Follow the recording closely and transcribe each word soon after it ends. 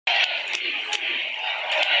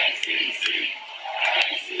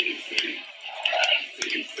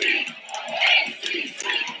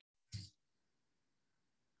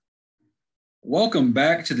Welcome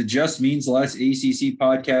back to the Just Means Less ACC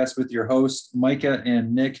podcast with your hosts, Micah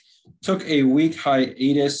and Nick. Took a week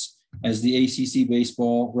hiatus as the ACC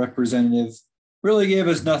baseball representative really gave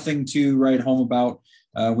us nothing to write home about.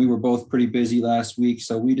 We were both pretty busy last week,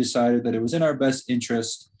 so we decided that it was in our best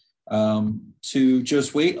interest to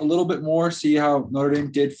just wait a little bit more, see how Notre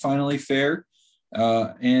Dame did finally fare,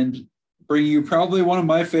 and bring you probably one of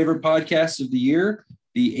my favorite podcasts of the year,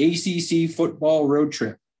 the ACC football road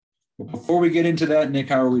trip. Before we get into that, Nick,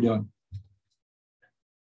 how are we doing?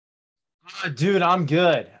 Dude, I'm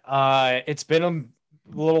good. It's been a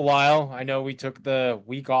little while. I know we took the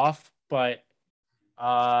week off, but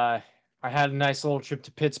I had a nice little trip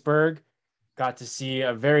to Pittsburgh. Got to see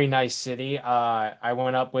a very nice city. I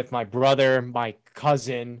went up with my brother, my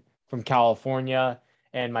cousin from California,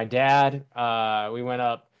 and my dad. We went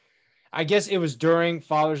up. I guess it was during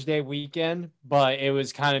Father's Day weekend, but it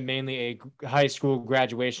was kind of mainly a high school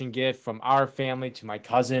graduation gift from our family to my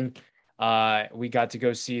cousin. We got to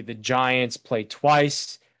go see the Giants play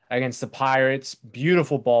twice against the Pirates.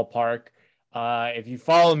 Beautiful ballpark. If you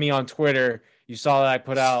follow me on Twitter, you saw that I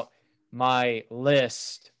put out my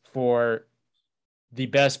list for the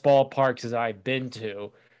best ballparks that I've been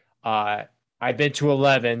to. I've been to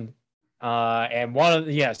 11, and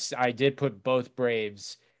yes, I did put both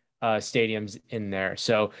Braves stadiums in there.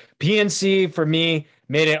 So PNC for me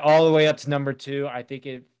made it all the way up to number 2. I think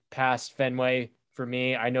it passed Fenway for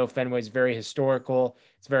me. I know Fenway is very historical.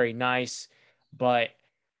 It's very nice, but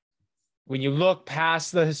when you look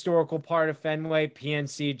past the historical part of Fenway,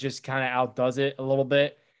 PNC just kind of outdoes it a little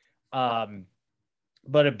bit.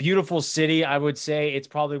 But a beautiful city, I would say. It's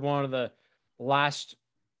probably one of the last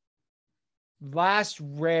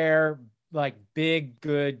rare, like, big,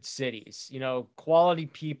 good cities, quality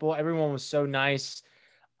people. Everyone was so nice.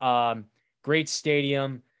 Great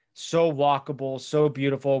stadium, so walkable, so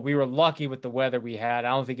beautiful. We were lucky with the weather we had. I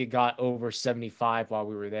don't think it got over 75 while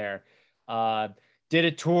we were there. Did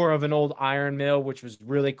a tour of an old iron mill, which was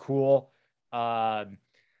really cool.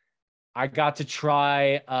 I got to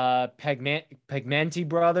try Pegmenti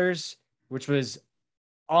Brothers, which was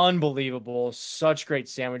unbelievable. Such great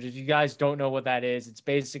sandwiches. If you guys don't know what that is, it's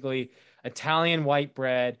basically Italian white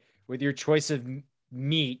bread with your choice of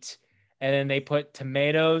meat, and then they put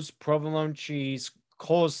tomatoes, provolone cheese,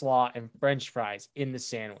 coleslaw, and French fries in the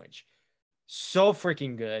sandwich. So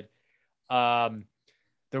freaking good. The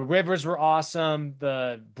rivers were awesome.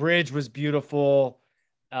 The bridge was beautiful.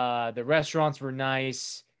 The restaurants were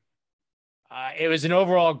nice. It was an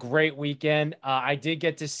overall great weekend. I did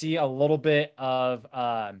get to see a little bit of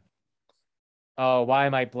why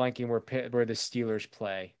am I blanking where the Steelers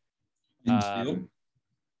play?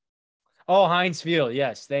 Heinz Field.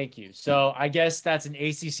 Yes, thank you. So I guess that's an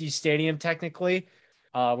ACC stadium technically,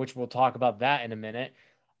 which we'll talk about that in a minute.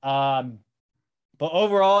 But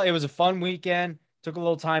overall, it was a fun weekend. Took a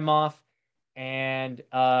little time off, and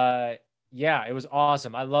yeah, it was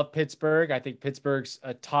awesome. I love Pittsburgh. I think Pittsburgh's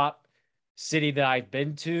a top city that I've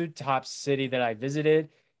been to, top city that I visited.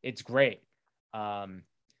 It's great. So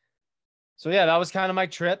yeah, that was kind of my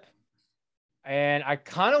trip. And I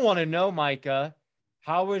kind of want to know, Micah,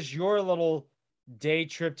 how was your little day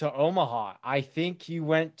trip to Omaha? I think you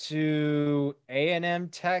went to A&M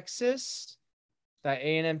Texas, that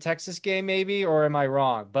A&M Texas game maybe, or am I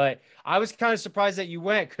wrong? But I was kind of surprised that you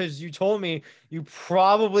went because you told me you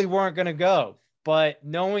probably weren't going to go. But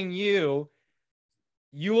knowing you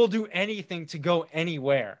will do anything to go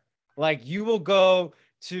anywhere. Like, you will go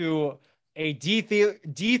to a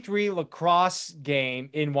D3 lacrosse game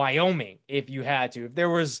in Wyoming if you had to. If there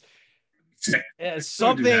was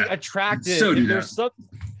something attractive,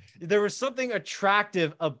 there was something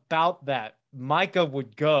attractive about that, Micah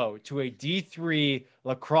would go to a D3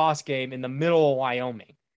 lacrosse game in the middle of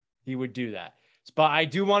Wyoming. He would do that. But I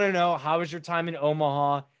do want to know, how was your time in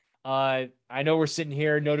Omaha? I know we're sitting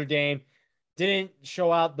here, Notre Dame didn't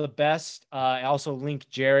show out the best. I also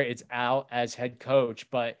linked Jarrett. It's out as head coach,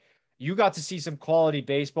 but you got to see some quality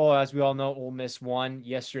baseball. As we all know, Ole Miss won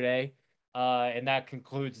yesterday. And that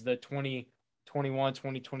concludes the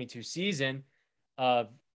 2021-2022 season of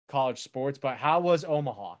college sports. But how was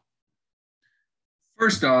Omaha?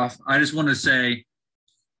 First off, I just want to say,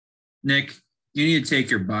 Nick, you need to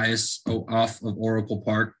take your bias off of Oracle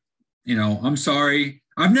Park. I'm sorry.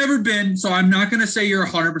 I've never been, so I'm not going to say you're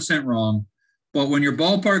 100% wrong. But when your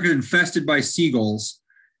ballpark is infested by seagulls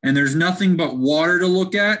and there's nothing but water to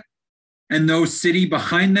look at and no city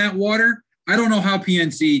behind that water, I don't know how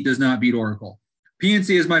PNC does not beat Oracle.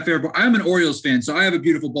 PNC is my favorite. I'm an Orioles fan, so I have a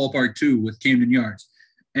beautiful ballpark too with Camden Yards.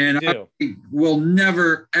 And I will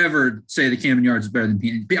never, ever say the Camden Yards is better than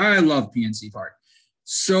PNC. I love PNC Park.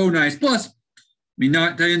 So nice. Plus, I mean,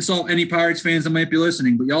 not to insult any Pirates fans that might be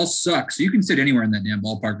listening, but y'all suck. So you can sit anywhere in that damn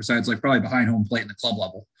ballpark besides like probably behind home plate in the club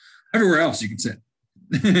level. Everywhere else you can sit.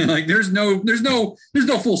 Like there's no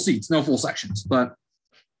full seats, no full sections. But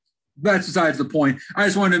that's besides the point. I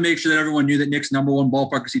just wanted to make sure that everyone knew that Nick's number one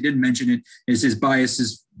ballpark, because he didn't mention it, is his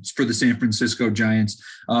biases for the San Francisco Giants.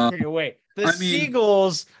 Wait, the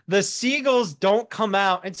Seagulls don't come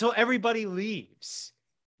out until everybody leaves.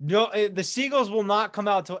 No, the Seagulls will not come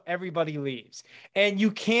out till everybody leaves. And you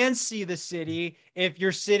can see the city if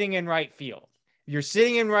you're sitting in right field. If you're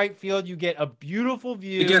sitting in right field, you get a beautiful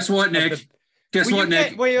view. Guess what, Nick?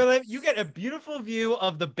 Nick? You get a beautiful view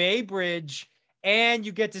of the Bay Bridge, and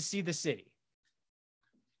you get to see the city.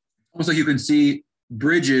 Almost like you can see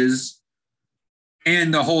bridges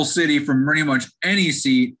and the whole city from pretty much any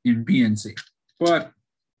seat in PNC. But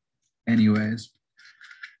anyways,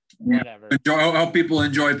 whatever. Yeah, I hope people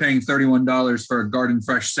enjoy paying $31 for a garden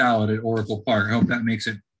fresh salad at Oracle Park. I hope that makes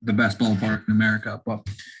it the best ballpark in America. But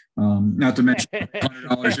not to mention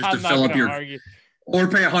 $100 just to fill up or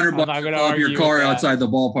pay $100 to fill up your car outside the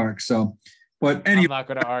ballpark. So, but anyway, I'm not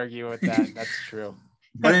going to argue with that. That's true.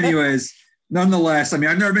 But anyways, nonetheless, I mean,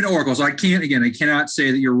 I've never been to Oracle, so I cannot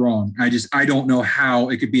say that you're wrong. I don't know how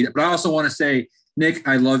it could beat it. But I also want to say, Nick,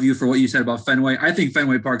 I love you for what you said about Fenway. I think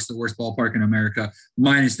Fenway Park's the worst ballpark in America,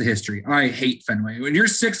 minus the history. I hate Fenway. When you're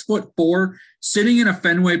 6'4", sitting in a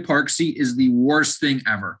Fenway Park seat is the worst thing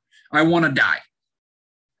ever. I want to die.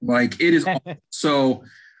 Like, it is so.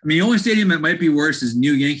 I mean, the only stadium that might be worse is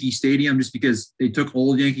New Yankee Stadium, just because they took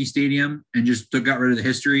old Yankee Stadium and just got rid of the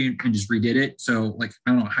history and just redid it. So, like, I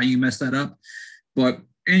don't know how you messed that up. But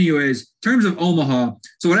anyways, in terms of Omaha,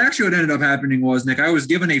 so what ended up happening was, Nick, I was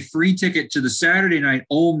given a free ticket to the Saturday night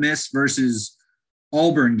Ole Miss versus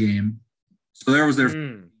Auburn game. So there was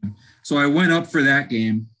their So I went up for that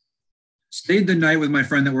game, stayed the night with my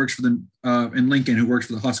friend that works for in Lincoln, who works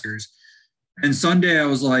for the Huskers. And Sunday I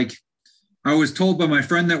was told by my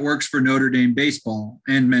friend that works for Notre Dame baseball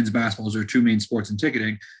and men's basketball, those are two main sports in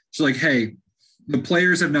ticketing. She's like, hey, the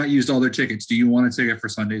players have not used all their tickets. Do you want a ticket for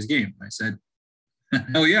Sunday's game? I said,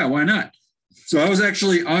 hell yeah, why not? So I was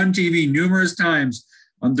actually on TV numerous times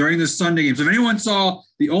during the Sunday game. So if anyone saw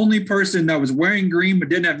the only person that was wearing green but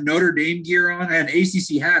didn't have Notre Dame gear on, I had an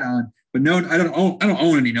ACC hat on, but no, I don't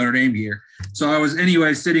own any Notre Dame gear. So I was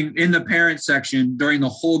anyway sitting in the parent section during the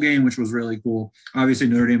whole game, which was really cool. Obviously,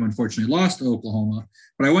 Notre Dame unfortunately lost to Oklahoma,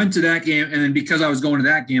 but I went to that game, and then because I was going to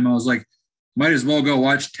that game, I was like, might as well go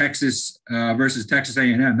watch Texas versus Texas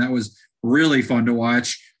A&M. That was really fun to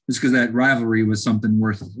watch, just because that rivalry was something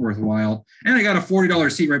worthwhile. And I got a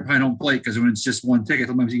 $40 seat right behind home plate, because when it's just one ticket,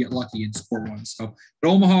 sometimes you get lucky and score one. So, but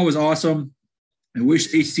Omaha was awesome. I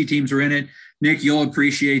wish ACC teams were in it. Nick, you'll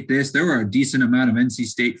appreciate this. There were a decent amount of NC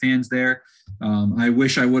State fans there. I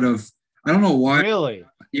wish I would have. I don't know why. Really?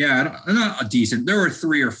 Yeah, not a decent. There were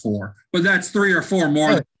 3 or 4, but that's 3 or 4 more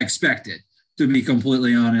than I expected, to be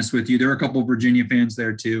completely honest with you. There were a couple of Virginia fans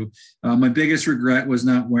there too. My biggest regret was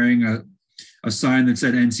not wearing a sign that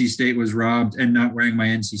said NC State was robbed and not wearing my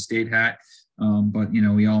NC State hat. But, you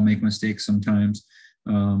know, we all make mistakes sometimes.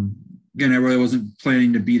 Again, I really wasn't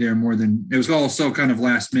planning to be there more than – it was also kind of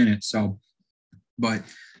last minute. So, but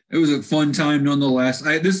it was a fun time nonetheless.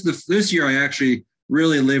 This year I actually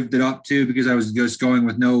really lived it up too, because I was just going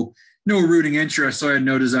with no rooting interest, so I had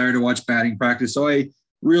no desire to watch batting practice. So I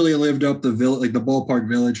really lived up the village, like the ballpark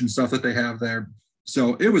village and stuff that they have there.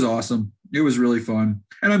 So it was awesome. It was really fun.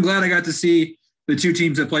 And I'm glad I got to see the 2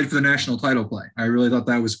 teams that played for the national title play. I really thought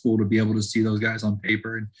that was cool to be able to see those guys on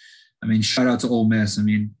paper. And I mean, shout out to Ole Miss. I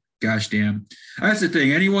mean, gosh damn. That's the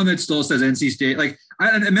thing. Anyone that still says NC State, like,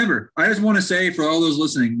 I remember, I just want to say for all those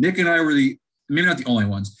listening, Nick and I were maybe not the only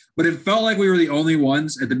ones, but it felt like we were the only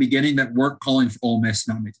ones at the beginning that weren't calling for Ole Miss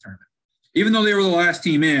not make the tournament. Even though they were the last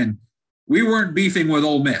team in, we weren't beefing with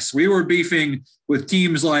Ole Miss. We were beefing with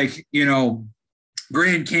teams like, you know,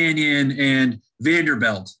 Grand Canyon and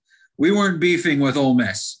Vanderbilt. We weren't beefing with Ole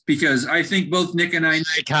Miss, because I think both Nick and I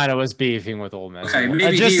kind of was beefing with Ole Miss. Okay,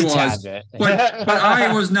 maybe just he was, but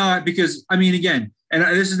I was not, because I mean, again, and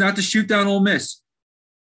this is not to shoot down Ole Miss,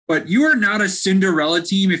 but you are not a Cinderella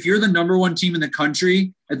team if you're the number 1 team in the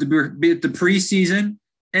country at the preseason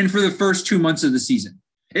and for the first 2 months of the season.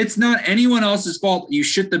 It's not anyone else's fault that you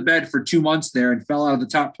shit the bed for 2 months there and fell out of the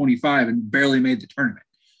top 25 and barely made the tournament.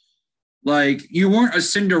 Like, you weren't a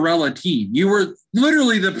Cinderella team. You were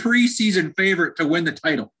literally the preseason favorite to win the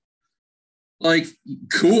title. Like,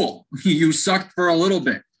 cool. You sucked for a little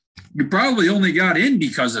bit. you probably only got in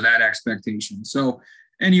because of that expectation. So,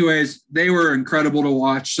 anyways, they were incredible to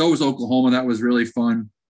watch. So was Oklahoma. That was really fun.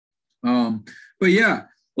 But yeah,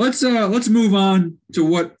 let's move on to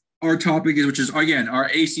what our topic is, which is again our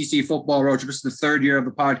ACC football road trip. This is the third year of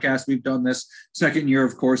the podcast. We've done this. Second year,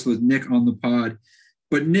 of course, with Nick on the pod.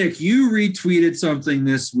 But Nick, you retweeted something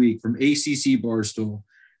this week from ACC Barstool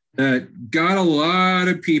that got a lot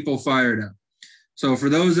of people fired up. So for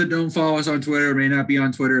those that don't follow us on Twitter, may not be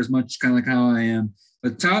on Twitter as much, kind of like how I am,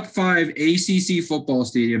 the top 5 ACC football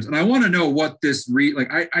stadiums, and I want to know what this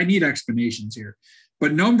I need explanations here.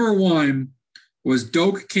 But number 1 was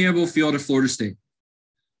Doak Campbell Field at Florida State.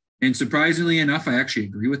 And surprisingly enough, I actually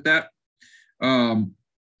agree with that.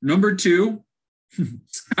 Number 2,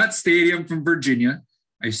 Scott Stadium from Virginia.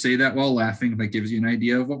 I say that while laughing. That gives you an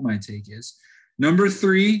idea of what my take is. Number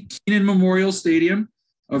 3, Kenan Memorial Stadium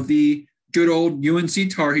of the good old UNC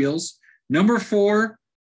Tar Heels. Number 4,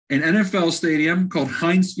 an NFL stadium called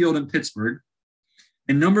Heinz Field in Pittsburgh.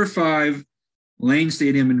 And number 5, Lane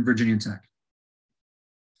Stadium in Virginia Tech.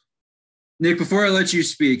 Nick, before I let you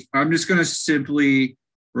speak, I'm just going to simply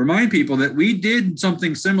remind people that we did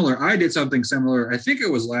something similar. I did something similar. I think it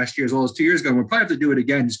was last year as well as 2 years ago. We'll probably have to do it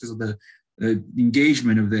again just because of the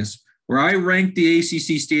engagement of this, where I ranked the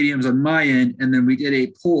ACC stadiums on my end, and then we did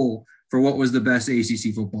a poll for what was the best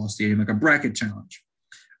ACC football stadium, like a bracket challenge.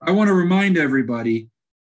 I want to remind everybody,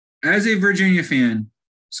 as a Virginia fan,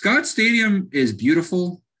 Scott Stadium is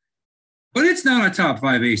beautiful, but it's not a top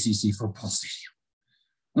 5 ACC football stadium.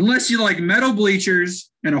 Unless you like metal bleachers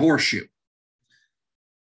and a horseshoe.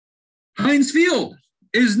 Heinz Field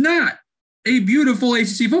is not a beautiful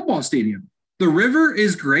ACC football stadium. The river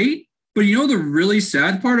is great, but you know the really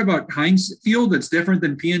sad part about Heinz Field that's different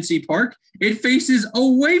than PNC Park? It faces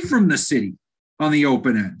away from the city on the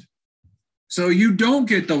open end. So you don't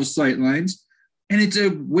get those sight lines, and it's a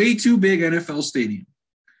way too big NFL stadium.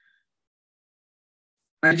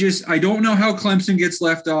 I don't know how Clemson gets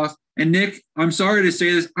left off. And Nick, I'm sorry to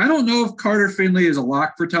say this, I don't know if Carter Finley is a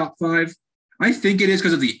lock for top 5. I think it is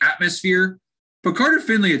because of the atmosphere, but Carter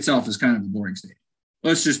Finley itself is kind of a boring stadium.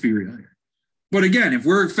 Let's just be real here. But again, if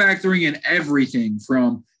we're factoring in everything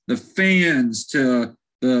from the fans to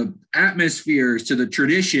the atmospheres to the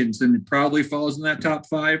traditions, then it probably falls in that top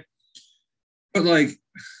 5. But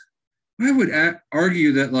I would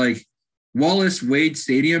argue that Wallace Wade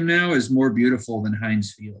Stadium now is more beautiful than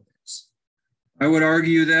Heinz Field is. I would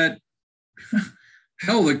argue that,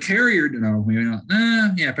 hell, the Carrier, no, maybe not.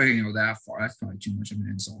 Yeah, probably can't go that far. That's probably too much of an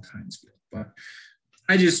insult to Heinz Field. But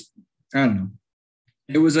I don't know.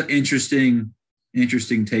 It was an interesting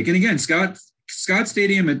take. And again, Scott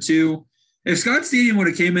Stadium at 2. If Scott Stadium would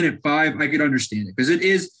have came in at 5, I could understand it because it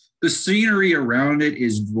is, the scenery around it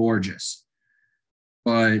is gorgeous.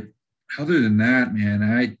 But other than that, man,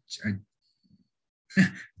 I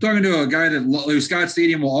talking to a guy that Scott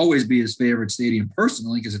Stadium will always be his favorite stadium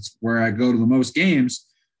personally because it's where I go to the most games.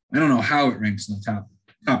 I don't know how it ranks in the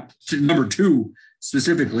top number 2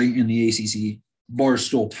 specifically in the ACC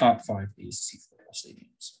Barstool top 5 ACC football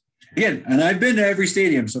stadiums. Again, and I've been to every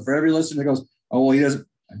stadium. So for every listener that goes, oh, well, he doesn't,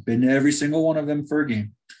 I've been to every single one of them for a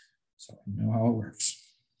game. So I know how it works.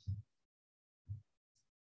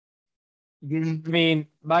 I mean,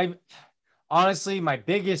 honestly, my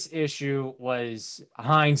biggest issue was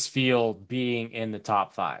Heinz Field being in the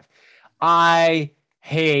top 5. I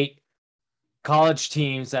hate college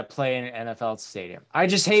teams that play in an NFL stadium. I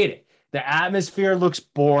just hate it. The atmosphere looks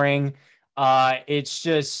boring. It's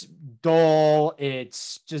just dull.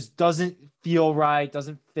 It's just doesn't feel right,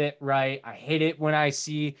 doesn't fit right. I hate it when I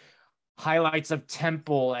see highlights of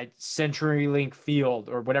Temple at CenturyLink Field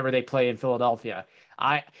or whatever they play in Philadelphia.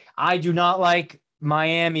 I do not like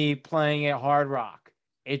Miami playing at Hard Rock.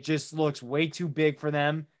 It just looks way too big for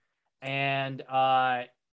them. And a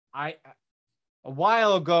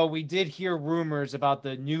while ago, we did hear rumors about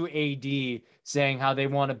the new AD saying how they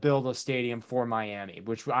want to build a stadium for Miami,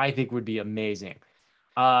 which I think would be amazing.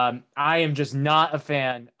 I am just not a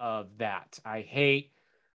fan of that. I hate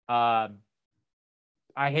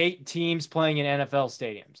teams playing in NFL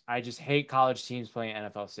stadiums. I just hate college teams playing in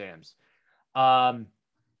NFL stadiums.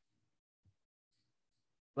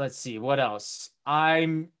 Let's see what else.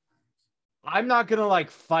 I'm not gonna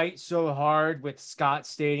fight so hard with Scott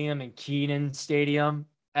Stadium and Kenan Stadium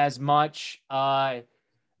as much.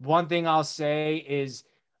 One thing I'll say is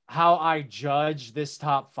how I judge this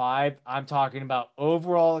top 5. I'm talking about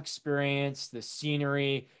overall experience, the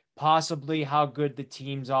scenery, possibly how good the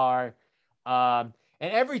teams are. And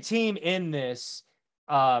every team in this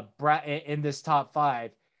top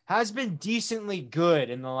 5 has been decently good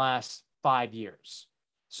in the last 5 years.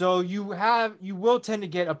 So you will tend to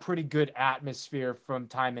get a pretty good atmosphere from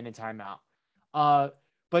time in and time out.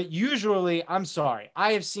 But usually, I'm sorry,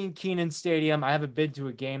 I have seen Kenan Stadium. I haven't been to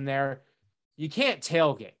a game there. You can't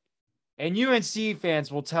tailgate. And UNC fans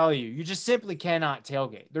will tell you, you just simply cannot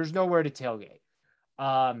tailgate. There's nowhere to tailgate.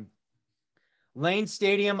 Lane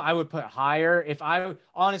Stadium, I would put higher. If I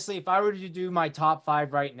were to do my top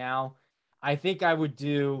 5 right now, I think I would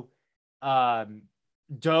do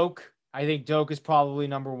Doak. I think Doak is probably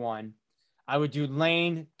number 1. I would do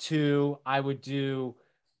Lane 2. I would do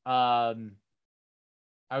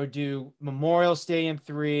Memorial Stadium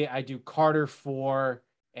 3. I do Carter 4,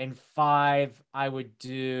 and 5. I would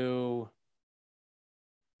do.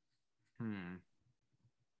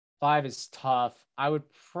 5 is tough. I would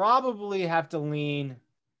probably have to lean.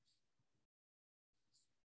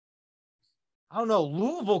 I don't know.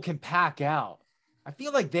 Louisville can pack out. I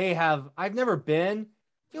feel like they have. I've never been.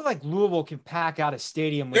 I feel like Louisville can pack out a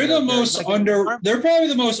stadium. They're the most They're probably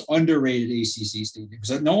the most underrated ACC stadiums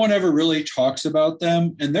that no one ever really talks about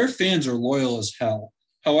them, and their fans are loyal as hell.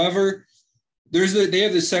 However, they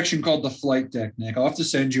have this section called the flight deck, Nick. I'll have to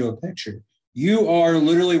send you a picture. You are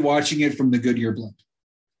literally watching it from the Goodyear blimp.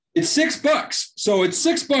 It's $6, so it's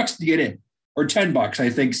 $6 to get in, or $10. I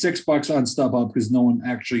think $6 on StubHub because no one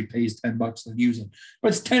actually pays $10 to use it. But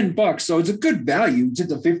it's $10, so it's a good value. It's at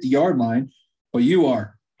the 50-yard line, but you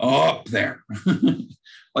are up there.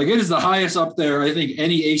 Like it is the highest up there I think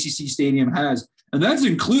any ACC stadium has, and that's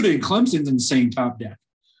including Clemson's insane top deck.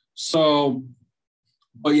 So,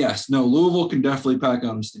 but yes, no, Louisville can definitely pack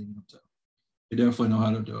out a stadium too. They definitely know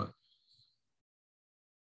how to do it.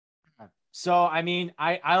 So, I mean,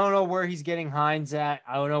 I don't know where he's getting Hines at.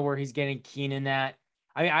 I don't know where he's getting Keenan at.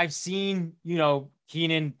 I mean, I've seen,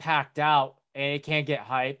 Keenan packed out and it can't get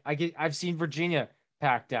hype. I've seen Virginia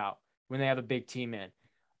packed out when they have a big team in.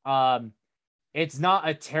 It's not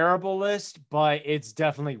a terrible list, but it's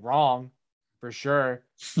definitely wrong for sure.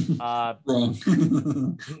 Wrong.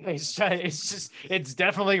 It's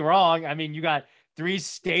definitely wrong. I mean, you got 3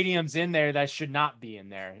 stadiums in there that should not be in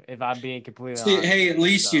there, if I'm being completely honest. Hey, at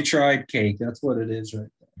least you tried cake. That's what it is right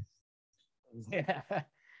there. Yeah.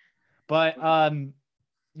 But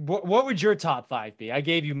what would your top 5 be? I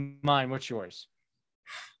gave you mine. What's yours?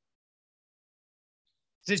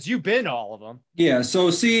 Since you've been to all of them. Yeah,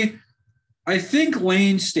 so see, I think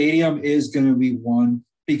Lane Stadium is going to be 1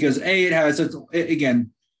 because, it has –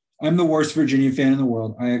 again, I'm the worst Virginia fan in the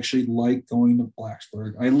world. I actually like going to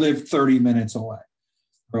Blacksburg. I lived 30 minutes away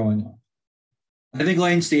growing up. I think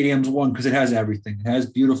Lane Stadium's 1 because it has everything. It has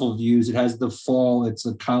beautiful views. It has the fall. It's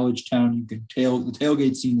a college town. You can the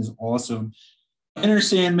tailgate scene is awesome. Enter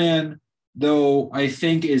Sandman, though, I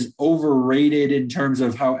think is overrated in terms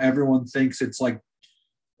of how everyone thinks it's like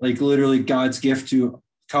literally God's gift to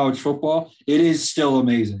college football. It is still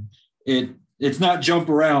amazing. It's not jump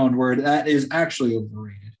around where that is actually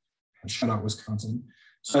overrated. Shut out Wisconsin.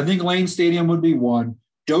 So I think Lane Stadium would be 1.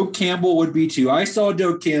 Doak Campbell would be 2. I saw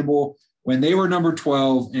Doak Campbell when they were number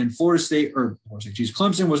 12 and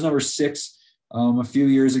Clemson was number 6 a few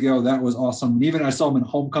years ago. That was awesome. And even I saw them in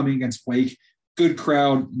homecoming against Wake. Good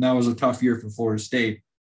crowd. And that was a tough year for Florida State.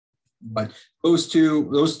 But those three,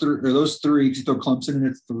 you throw Clemson in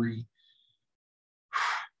at 3.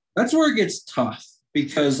 That's where it gets tough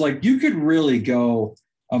because you could really go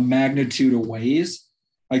a magnitude of ways.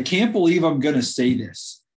 I can't believe I'm going to say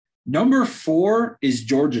this. Number 4 is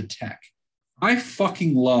Georgia Tech. I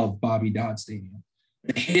fucking love Bobby Dodd Stadium.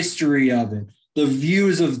 The history of it, the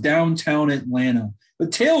views of downtown Atlanta. The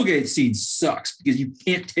tailgate scene sucks because you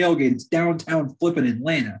can't tailgate. It's downtown flipping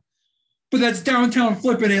Atlanta. But that's downtown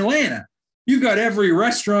flipping Atlanta. You got every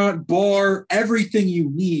restaurant, bar, everything you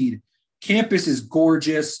need. Campus is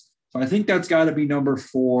gorgeous. So I think that's got to be number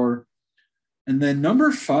 4. And then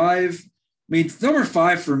number 5, number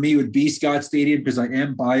 5 for me would be Scott Stadium because I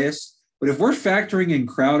am biased. But if we're factoring in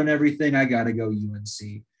crowd and everything, I got to go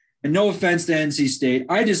UNC. And no offense to NC State.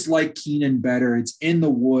 I just like Kenan better. It's in the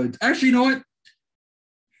woods. Actually, you know what?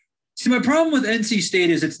 See, my problem with NC State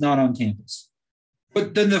is it's not on campus.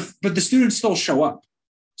 But then the students still show up.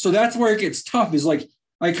 So that's where it gets tough is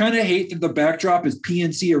I kind of hate that the backdrop is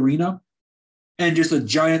PNC Arena and just a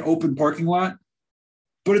giant open parking lot.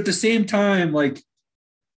 But at the same time,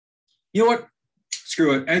 you know what?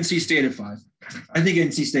 Screw it. NC State at 5. I think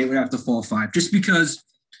NC State would have to fall 5 just because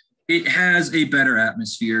it has a better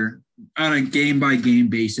atmosphere on a game-by-game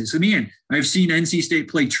basis. I mean, I've seen NC State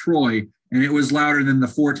play Troy, and it was louder than the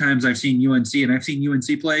 4 times I've seen UNC. And I've seen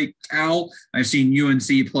UNC play Cal. I've seen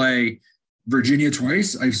UNC play Virginia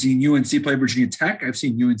twice. I've seen UNC play Virginia Tech. I've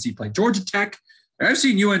seen UNC play Georgia Tech. I've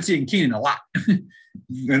seen UNC and Keenan a lot.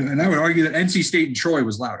 and I would argue that NC State and Troy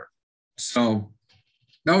was louder. So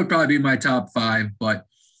that would probably be my top 5. But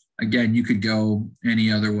again, you could go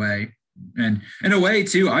any other way. And in a way,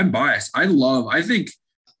 too, I'm biased. I think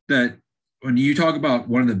that when you talk about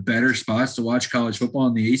one of the better spots to watch college football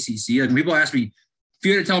in the ACC, like when people ask me, if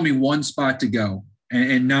you had to tell me one spot to go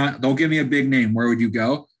and not, they'll give me a big name, where would you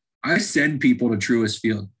go? I send people to Truist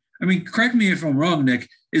Field. I mean, correct me if I'm wrong, Nick.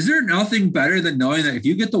 Is there nothing better than knowing that if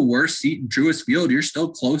you get the worst seat in Truist Field, you're still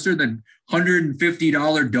closer than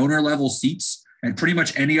 $150 donor level seats at pretty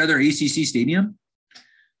much any other ACC stadium?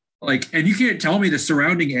 Like, and you can't tell me the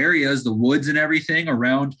surrounding areas, the woods and everything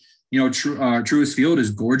around, Truist Field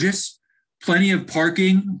is gorgeous. Plenty of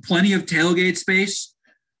parking, plenty of tailgate space.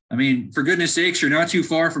 I mean, for goodness sakes, you're not too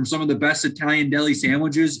far from some of the best Italian deli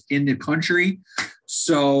sandwiches in the country.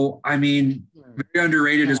 So, I mean, very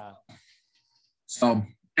underrated as well. So,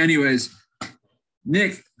 anyways,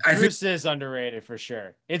 Nick, I think this is underrated for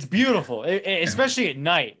sure. It's beautiful, especially at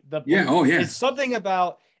night. It's something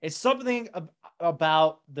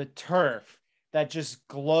about the turf that just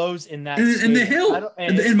glows in that. And the hill.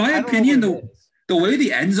 In my opinion, the way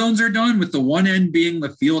the end zones are done, with the one end being the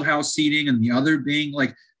field house seating and the other being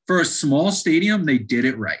like, for a small stadium, they did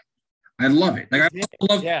it right. I love it.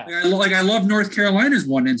 I love North Carolina's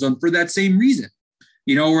one end zone for that same reason.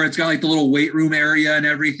 Where it's got like the little weight room area and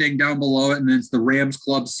everything down below it, and then it's the Rams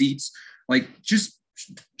Club seats. Like, just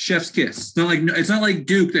chef's kiss. It's not like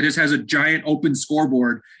Duke that just has a giant open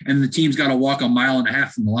scoreboard and the team's got to walk 1.5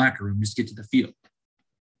 miles from the locker room just to get to the field.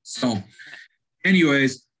 So,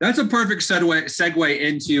 anyways, that's a perfect segue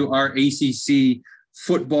into our ACC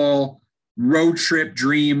football road trip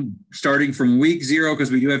dream, starting from week 0,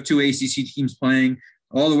 because we do have 2 ACC teams playing,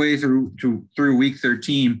 all the way through week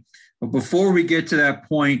 13. But before we get to that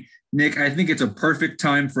point, Nick, I think it's a perfect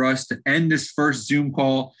time for us to end this first Zoom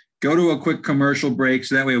call, go to a quick commercial break,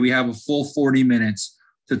 so that way we have a full 40 minutes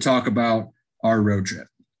to talk about our road trip.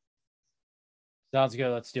 Sounds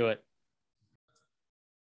good. Let's do it.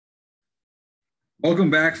 Welcome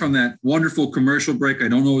back from that wonderful commercial break. I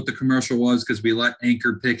don't know what the commercial was because we let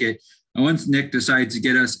Anchor pick it. And once Nick decides to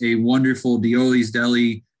get us a wonderful Dioli's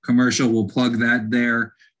Deli commercial, we'll plug that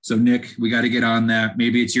there. So, Nick, we got to get on that.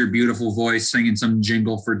 Maybe it's your beautiful voice singing some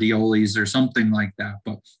jingle for Dioli's or something like that.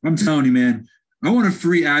 But I'm telling you, man, I want a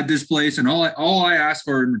free ad this place. And all I ask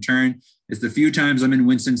for in return is the few times I'm in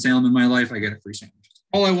Winston-Salem in my life, I get a free sandwich.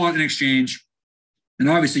 All I want in exchange. And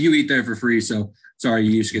obviously you eat there for free. So sorry,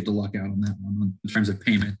 you used to get the luck out on that one in terms of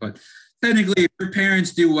payment. But technically, if your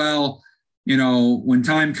parents do well, when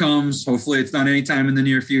time comes, hopefully it's not anytime in the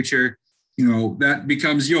near future, that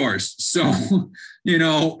becomes yours. So, in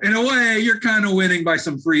a way, you're kind of winning by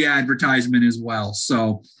some free advertisement as well.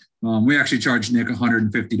 So we actually charge Nick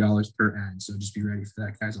 $150 per ad. So just be ready for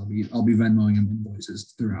that, guys. I'll be Venmoing him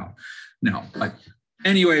invoices throughout. No, but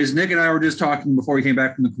anyways, Nick and I were just talking before we came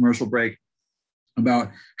back from the commercial break about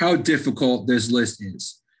how difficult this list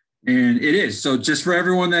is. And it is. So just for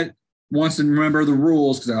everyone that wants to remember the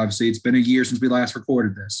rules, because obviously it's been a year since we last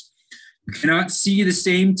recorded this. You cannot see the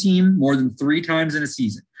same team more than 3 times in a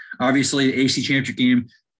season. Obviously, the ACC championship game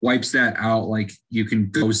wipes that out. Like, you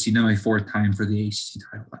can go see them a 4th time for the ACC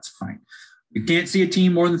title. That's fine. You can't see a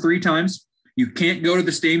team more than 3 times. You can't go to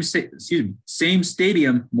the same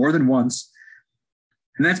stadium more than once.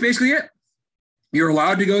 And that's basically it. You're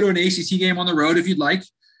allowed to go to an ACC game on the road if you'd like.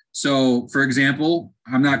 So, for example,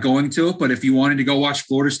 I'm not going to it, but if you wanted to go watch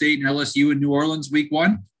Florida State and LSU in New Orleans week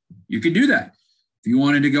 1, you could do that. If you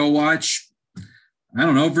wanted to go watch,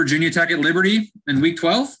 Virginia Tech at Liberty in week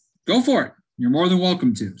 12, go for it. You're more than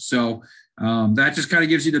welcome to. So that just kind of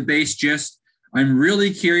gives you the base gist. I'm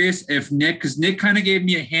really curious if because Nick kind of gave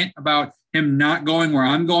me a hint about him not going where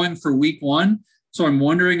I'm going for week 1. So I'm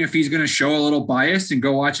wondering if he's going to show a little bias and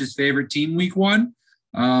go watch his favorite team week 1.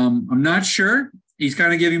 I'm not sure. He's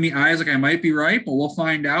kind of giving me eyes like I might be right, but we'll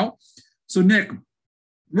find out. So, Nick,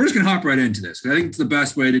 we're just going to hop right into this. I think it's the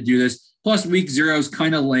best way to do this. Plus, week 0 is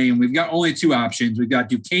kind of lame. We've got only 2 options. We've got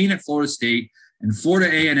Duquesne at Florida State and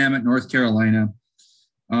Florida A&M at North Carolina.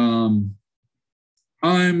 I'm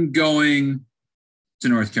going to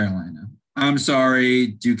North Carolina. I'm sorry,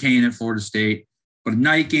 Duquesne at Florida State. But a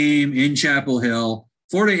night game in Chapel Hill.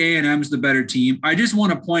 Florida A&M is the better team. I just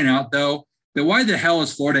want to point out, though, that why the hell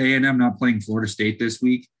is Florida A&M not playing Florida State this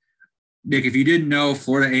week? Nick, if you didn't know,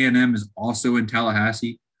 Florida A&M is also in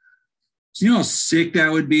Tallahassee. So you know how sick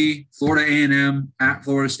that would be? Florida A&M at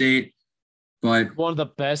Florida State. But one of the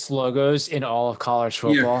best logos in all of college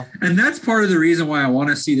football. Yeah. And that's part of the reason why I want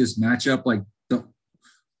to see this matchup. Like,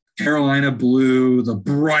 Carolina blue, the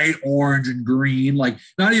bright orange and green, like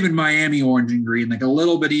not even Miami orange and green, like a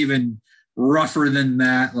little bit even rougher than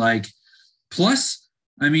that. Like, plus,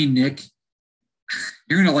 I mean, Nick,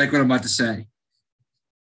 you're going to like what I'm about to say.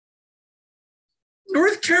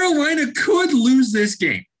 North Carolina could lose this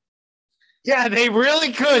game. Yeah, they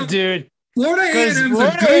really could, dude. Florida A&M's a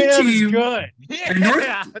good team. Good.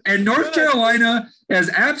 Yeah. And North Carolina has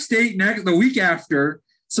App State the week after.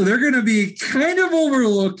 So they're going to be kind of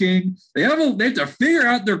overlooking. They have to figure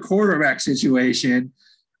out their quarterback situation.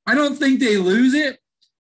 I don't think they lose it,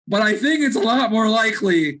 but I think it's a lot more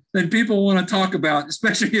likely than people want to talk about,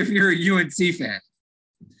 especially if you're a UNC fan.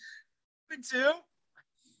 2?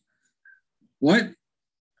 What? Did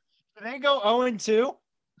they go 0-2?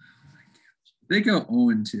 They go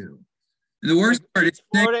 0-2. And the worst part is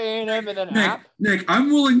Florida A&M and then App. Nick, I'm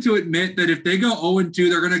willing to admit that if they go 0-2,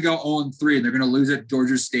 they're going to go 0-3, and they're going to lose at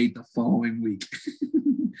Georgia State the following week.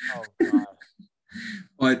 Oh, God.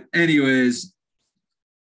 But anyways.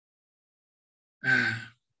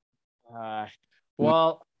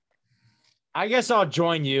 Well, I guess I'll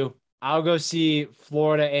join you. I'll go see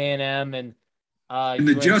Florida A&M and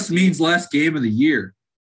it just means last game of the year.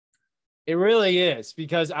 It really is,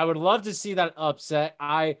 because I would love to see that upset.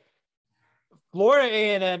 Florida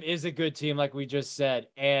A&M is a good team, like we just said,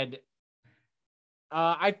 and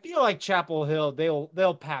I feel like Chapel Hill,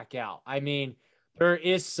 they'll pack out. I mean, there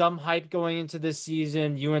is some hype going into this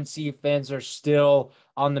season. UNC fans are still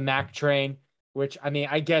on the MAC train, which, I mean,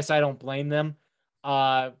 I guess I don't blame them.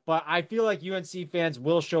 But I feel like UNC fans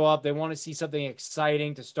will show up. They want to see something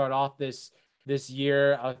exciting to start off this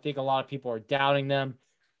year. I think a lot of people are doubting them.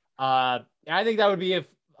 I think that would be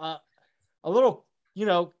a little,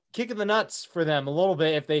 kick in the nuts for them a little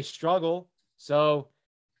bit if they struggle. So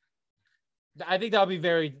I think that'll be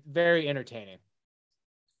very, very entertaining.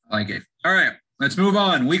 I like it. All right, let's move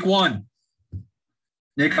on. Week 1.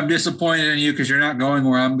 Nick, I'm disappointed in you because you're not going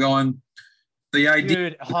where I'm going. The idea,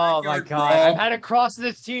 dude, oh my God. I've had to cross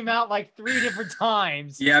this team out like 3 different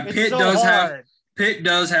times. Yeah, Pitt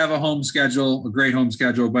does have a home schedule, a great home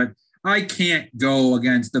schedule, but I can't go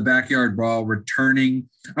against the Backyard Brawl returning.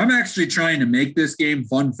 I'm actually trying to make this game.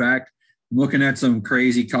 Fun fact, I'm looking at some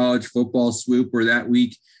crazy college football swoop where that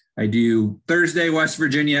week I do Thursday, West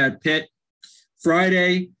Virginia at Pitt,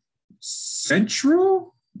 Friday,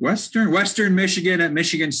 Western Michigan at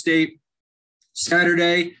Michigan State,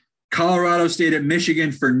 Saturday, Colorado State at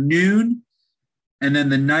Michigan for noon, and then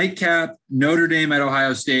the nightcap, Notre Dame at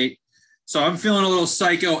Ohio State. So I'm feeling a little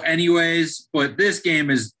psycho anyways, but this game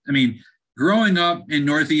is, I mean, growing up in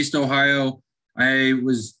Northeast Ohio, I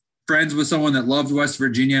was friends with someone that loved West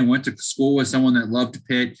Virginia and went to school with someone that loved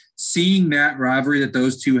Pitt. Seeing that rivalry that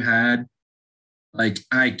those two had, like,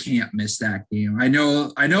 I can't miss that game. I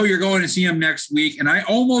know you're going to see them next week, and I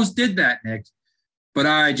almost did that, Nick, but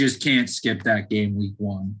I just can't skip that game week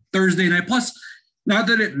 1. Thursday night, plus, not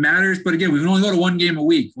that it matters, but again, we can only go to one game a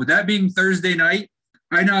week. With that being Thursday night,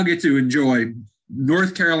 I now get to enjoy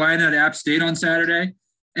North Carolina at App State on Saturday,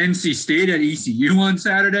 NC State at ECU on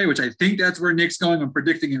Saturday, which I think that's where Nick's going. I'm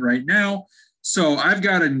predicting it right now. So I've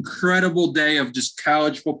got an incredible day of just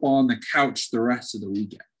college football on the couch the rest of the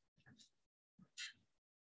weekend.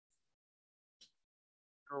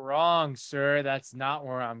 You're wrong, sir. That's not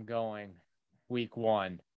where I'm going week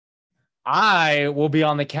 1. I will be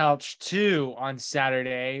on the couch too on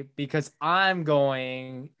Saturday because I'm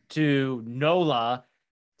going to NOLA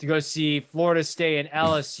to go see Florida State and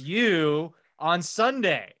LSU on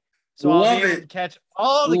Sunday. So I'll be able to catch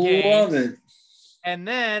all the games. Love it. And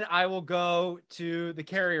then I will go to the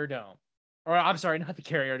Carrier Dome. Or I'm sorry, not the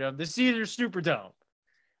Carrier Dome, the Caesar Superdome.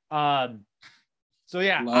 So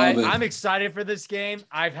yeah, I'm excited for this game.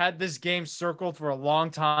 I've had this game circled for a long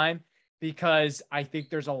time because I think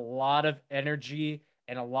there's a lot of energy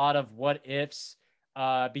and a lot of what ifs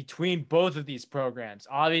between both of these programs.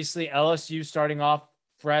 Obviously, LSU starting off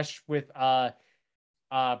fresh with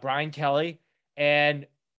Brian Kelly, and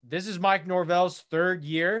this is Mike Norvell's 3rd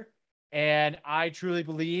year. And I truly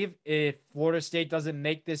believe if Florida State doesn't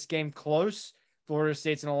make this game close, Florida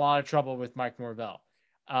State's in a lot of trouble with Mike Norvell.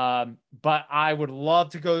 But I would love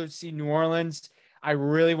to go see New Orleans. I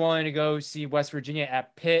really wanted to go see West Virginia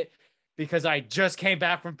at Pitt because I just came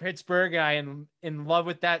back from Pittsburgh. I am in love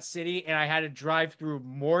with that city, and I had to drive through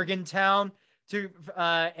Morgantown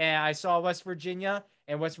and I saw West Virginia,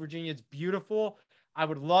 and West Virginia is beautiful. I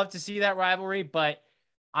would love to see that rivalry, but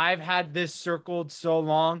I've had this circled so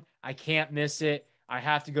long, I can't miss it. I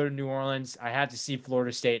have to go to New Orleans. I have to see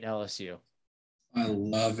Florida State and LSU. I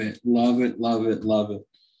love it. Love it. Love it. Love it.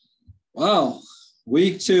 Well,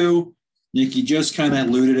 week 2, Nick, you just kind of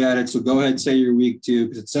alluded at it, so go ahead and say your week 2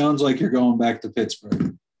 because it sounds like you're going back to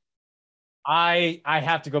Pittsburgh. I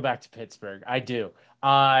have to go back to Pittsburgh. I do.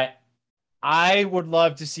 I would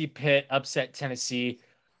love to see Pitt upset Tennessee.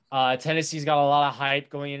 Tennessee's got a lot of hype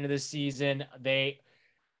going into this season.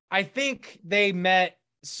 I think they met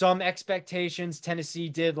some expectations Tennessee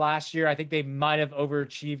did last year. I think they might have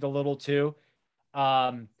overachieved a little too.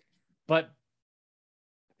 But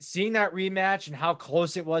seeing that rematch and how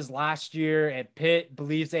close it was last year, and Pitt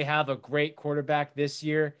believes they have a great quarterback this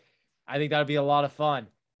year, I think that would be a lot of fun.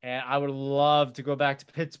 And I would love to go back to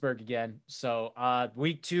Pittsburgh again. So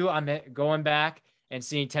week 2, I'm going back and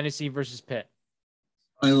seeing Tennessee versus Pitt.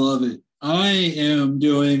 I love it. I am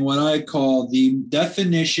doing what I call the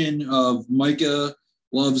definition of Micah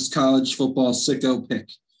loves college football sicko pick.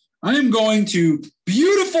 I am going to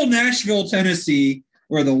beautiful Nashville, Tennessee,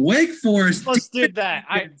 where the Wake Forest almost did that.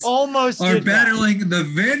 I almost are did battling that. the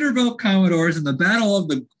Vanderbilt Commodores in the battle of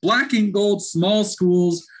the black and gold small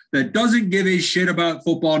schools that doesn't give a shit about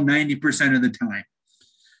football 90% of the time.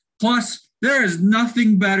 Plus, there is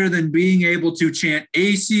nothing better than being able to chant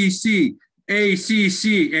ACC,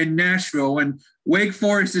 ACC in Nashville when Wake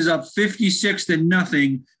Forest is up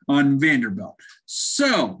 56-0 on Vanderbilt.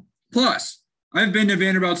 So, plus, I've been to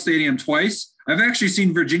Vanderbilt Stadium twice. I've actually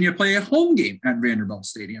seen Virginia play a home game at Vanderbilt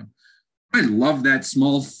Stadium. I love that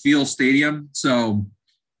small field stadium. So,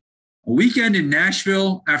 a weekend in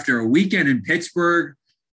Nashville after a weekend in Pittsburgh,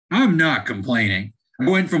 I'm not complaining. I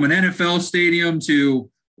went from an NFL stadium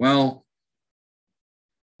to, well,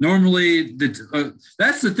 normally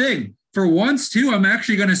that's the thing. For once, too, I'm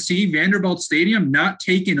actually going to see Vanderbilt Stadium not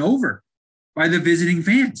taken over by the visiting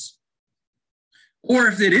fans. Or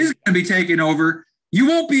if it is going to be taken over, you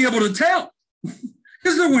won't be able to tell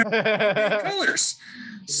because they're wearing colors.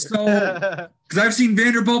 So, because I've seen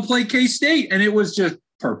Vanderbilt play K-State, and it was just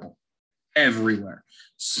purple everywhere.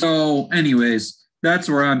 So, anyways, that's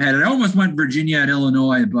where I'm headed. I almost went Virginia and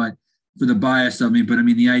Illinois, but for the bias of me. But I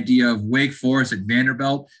mean, the idea of Wake Forest at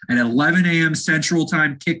Vanderbilt at 11 a.m. Central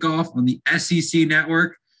Time kickoff on the SEC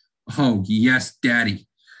network. Oh yes, Daddy.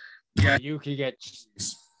 Yeah, you can get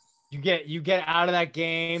out of that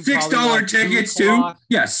game. $6 tickets too.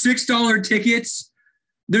 Yeah, $6 tickets.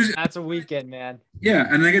 That's a weekend, man. Yeah,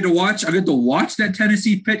 and I get to watch that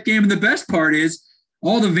Tennessee Pitt game. And the best part is,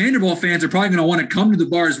 all the Vanderbilt fans are probably going to want to come to the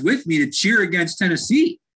bars with me to cheer against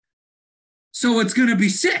Tennessee. So it's going to be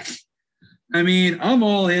sick. I mean, I'm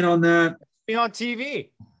all in on that. Be on TV.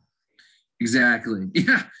 Exactly.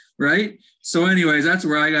 Yeah, right? So anyways, that's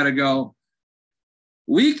where I got to go.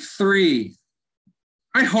 Week 3,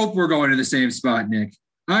 I hope we're going to the same spot, Nick.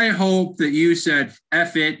 I hope that you said,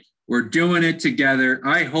 F it, we're doing it together.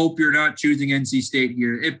 I hope you're not choosing NC State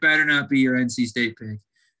here. It better not be your NC State pick.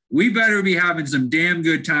 We better be having some damn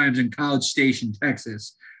good times in College Station,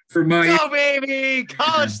 Texas. For my go, baby!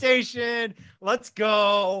 College Station! Let's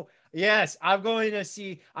go. Yes, I'm going to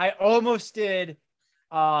see. I almost did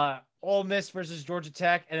Ole Miss versus Georgia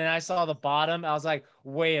Tech, and then I saw the bottom. I was like,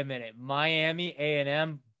 wait a minute. Miami,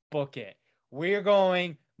 A&M, book it. We're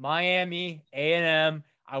going Miami, A&M.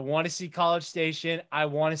 I want to see College Station. I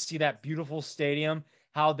want to see that beautiful stadium,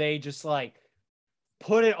 how they just like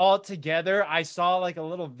put it all together. I saw like a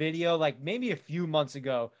little video, like maybe a few months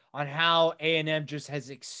ago, on how A&M just has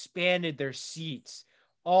expanded their seats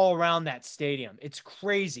all around that stadium. It's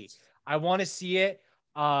crazy. I want to see it.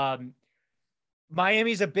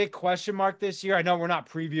 Miami's a big question mark this year. I know we're not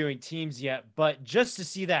previewing teams yet, but just to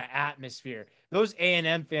see that atmosphere, those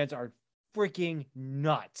A&M fans are freaking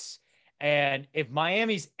nuts. And if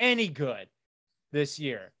Miami's any good this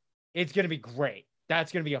year, it's going to be great.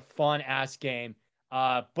 That's going to be a fun ass game.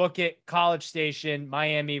 Book it, College Station,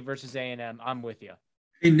 Miami versus A&M. I'm with you.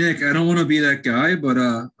 Hey, Nick, I don't want to be that guy, but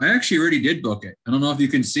I actually already did book it. I don't know if you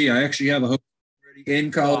can see. I actually have a hotel already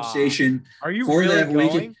in College Station. Are you for really that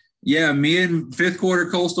going? weekend. Yeah, me and fifth quarter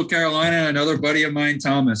Coastal Carolina and another buddy of mine,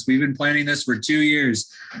 Thomas. We've been planning this for 2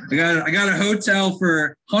 years. I got a hotel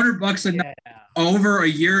for $100 a night over a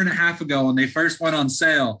year and a half ago when they first went on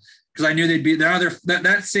sale because I knew they'd be there.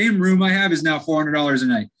 That same room I have is now $400 a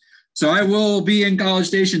night. So I will be in College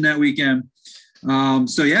Station that weekend.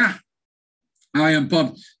 So yeah, I am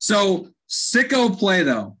pumped. So sicko play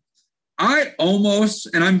though. I almost,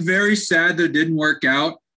 and I'm very sad that it didn't work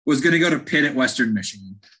out, was going to go to Pitt at Western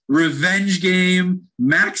Michigan. Revenge game,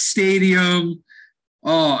 Max Stadium.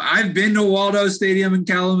 Oh, I've been to Waldo Stadium in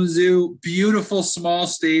Kalamazoo. Beautiful small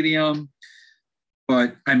stadium.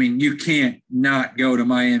 But, I mean, you can't not go to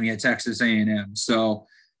Miami at Texas A&M. So,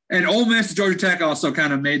 and Ole Miss, Georgia Tech also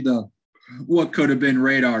kind of made the what could have been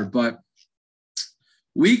radar. But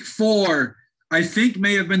week 4, I think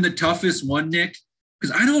may have been the toughest one, Nick,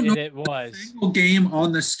 because I don't know it was a single game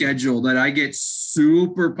on the schedule that I get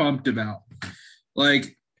super pumped about.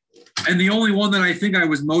 Like, and the only one that I think I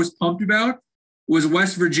was most pumped about was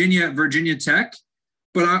West Virginia at Virginia Tech.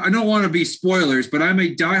 But I don't want to be spoilers, but I'm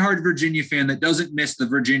a diehard Virginia fan that doesn't miss the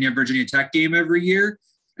Virginia Tech game every year.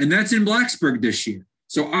 And that's in Blacksburg this year.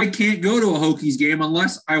 So I can't go to a Hokies game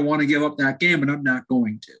unless I want to give up that game, and I'm not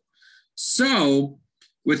going to. So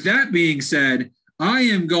with that being said, I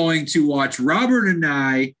am going to watch Robert and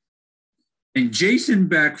I and Jason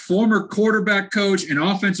Beck, former quarterback coach and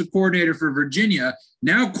offensive coordinator for Virginia,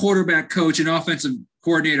 now quarterback coach and offensive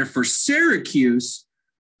coordinator for Syracuse,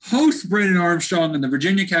 host Brennan Armstrong and the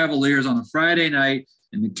Virginia Cavaliers on a Friday night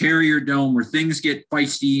in the Carrier Dome where things get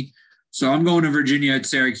feisty. So I'm going to Virginia at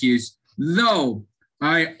Syracuse, though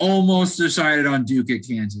I almost decided on Duke at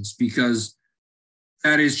Kansas because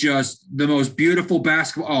that is just the most beautiful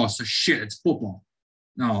basketball. Oh, so shit, it's football.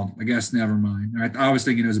 No, I guess never mind. I was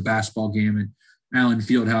thinking it was a basketball game at Allen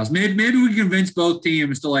Fieldhouse. Maybe we can convince both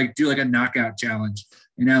teams to do a knockout challenge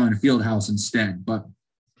in Allen Fieldhouse instead, but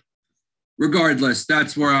regardless,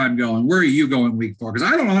 that's where I'm going. Where are you going week 4?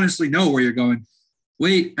 Because I don't honestly know where you're going.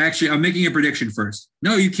 Wait, actually, I'm making a prediction first.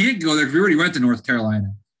 No, you can't go there because we already went to North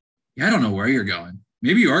Carolina. Yeah, I don't know where you're going.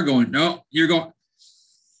 Maybe you are going. No, you're going.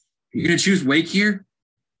 You're going to choose Wake here?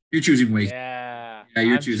 You're choosing Wake. Yeah,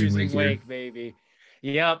 you're I'm choosing Wake here. baby.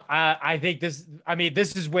 Yep. I think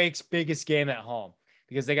this is Wake's biggest game at home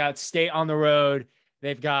because they got State on the road.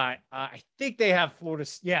 They've got, I think they have Florida.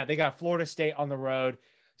 Yeah, they got Florida State on the road.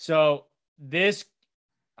 So this,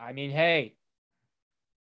 hey,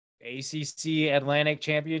 ACC Atlantic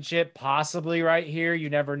Championship, possibly right here. You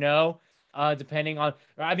never know, depending on,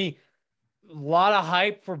 a lot of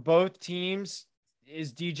hype for both teams.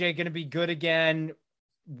 Is DJ going to be good again?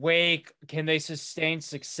 Wake, can they sustain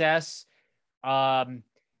success?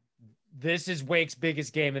 This is Wake's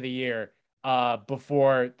biggest game of the year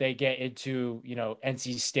before they get into,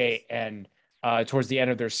 NC State and towards the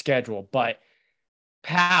end of their schedule. But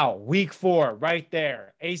week 4 right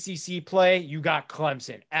there. ACC play, you got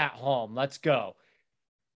Clemson at home. Let's go.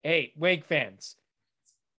 Hey, Wake fans.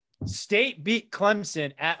 State beat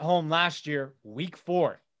Clemson at home last year, week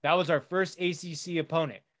 4. That was our first ACC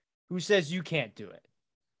opponent. Who says you can't do it?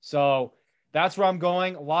 So that's where I'm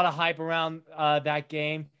going. A lot of hype around that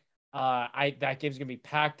game. That game's going to be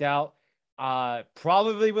packed out.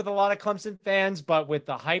 Probably with a lot of Clemson fans, but with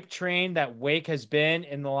the hype train that Wake has been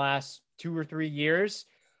in the last 2 or 3 years,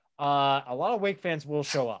 a lot of Wake fans will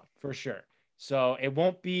show up for sure. So it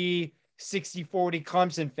won't be 60-40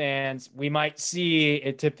 Clemson fans. We might see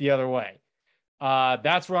it tip the other way.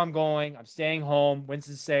 That's where I'm going. I'm staying home.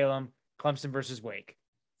 Winston-Salem, Clemson versus Wake.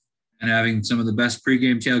 And having some of the best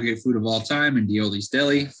pregame tailgate food of all time in Dioli's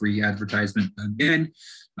Deli. Free advertisement again.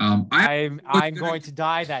 I'm going to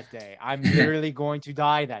die that day. I'm literally going to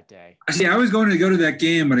die that day. See, I was going to go to that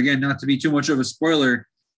game, but again, not to be too much of a spoiler,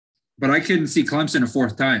 but I couldn't see Clemson a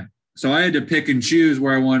 4th time. So I had to pick and choose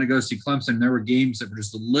where I wanted to go see Clemson. There were games that were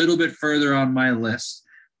just a little bit further on my list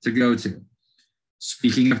to go to.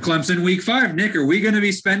 Speaking of Clemson week 5, Nick, are we going to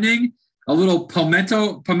be spending a little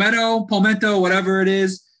palmetto, whatever it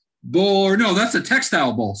is, bowl? Or no, that's a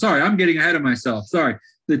textile bowl. Sorry, I'm getting ahead of myself. Sorry.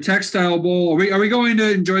 The textile bowl. Are we going to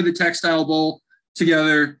enjoy the textile bowl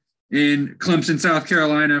together in Clemson, South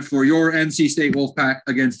Carolina for your NC State Wolfpack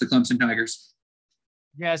against the Clemson Tigers?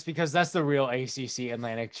 Yes, because that's the real ACC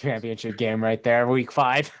Atlantic Championship game right there, week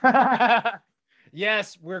 5.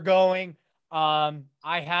 Yes, we're going. I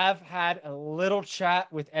have had a little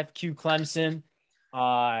chat with FQ Clemson.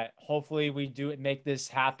 Hopefully we do make this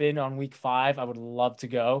happen on week 5. I would love to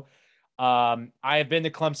go. I have been to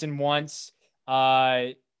Clemson once,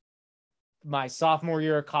 my sophomore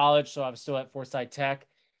year of college, so I'm still at Forsyth Tech.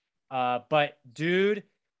 But dude,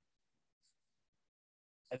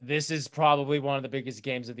 this is probably one of the biggest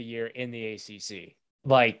games of the year in the ACC.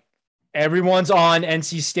 Like, everyone's on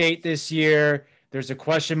NC State this year. There's a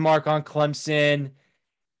question mark on Clemson.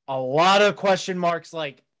 A lot of question marks.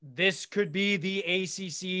 Like, this could be the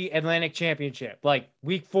ACC Atlantic Championship. Like,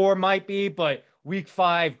 week 4 might be, but week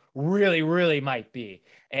 5 really, really might be.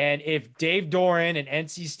 And if Dave Doran and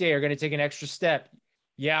NC State are going to take an extra step,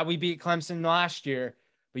 yeah, we beat Clemson last year,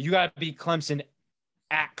 but you got to beat Clemson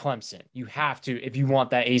at Clemson. You have to if you want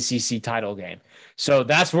that ACC title game. So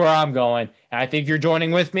that's where I'm going. And I think you're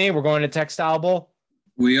joining with me. We're going to Textile Bowl.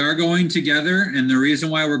 We are going together, and the reason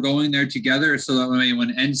why we're going there together is so that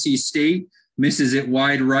when NC State misses it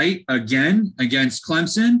wide right again against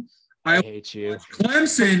Clemson, I hate you.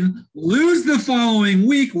 Clemson lose the following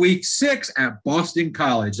week, week 6 at Boston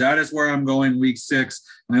College. That is where I'm going week 6.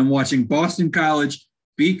 I'm watching Boston College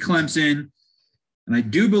beat Clemson. And I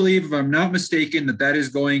do believe, if I'm not mistaken, that is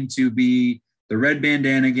going to be the red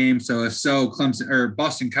bandana game. So if so, Clemson or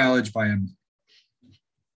Boston College by them.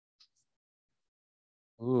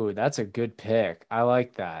 Ooh, that's a good pick. I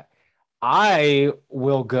like that. I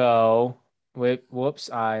will go with, whoops,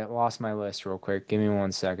 I lost my list real quick. Give me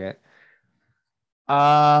 1 second.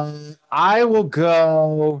 I will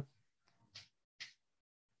go.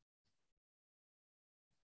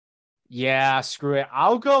 Yeah, screw it.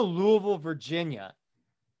 I'll go Louisville, Virginia.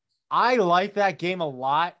 I like that game a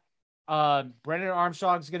lot. Brendan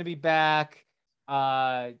Armstrong's going to be back.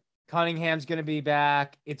 Cunningham's going to be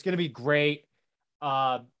back. It's going to be great.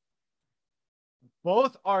 Both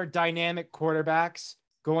are dynamic quarterbacks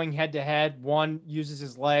going head to head. One uses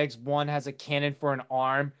his legs. One has a cannon for an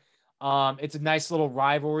arm. It's a nice little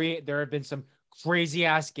rivalry. There have been some crazy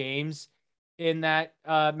ass games in that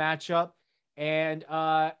matchup. And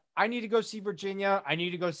I need to go see Virginia. I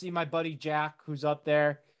need to go see my buddy Jack, who's up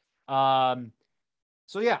there.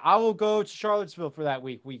 So yeah, I will go to Charlottesville for that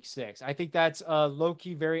week 6. I think that's a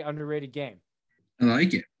low-key, very underrated game. I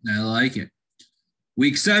like it.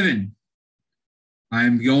 Week 7,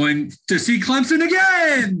 I'm going to see Clemson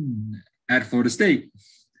again at Florida State.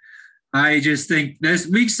 I just think this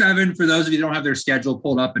week 7, for those of you who don't have their schedule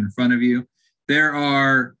pulled up in front of you, there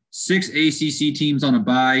are 6 ACC teams on a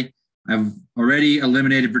bye. I've already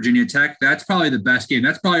eliminated Virginia Tech. That's probably the best game.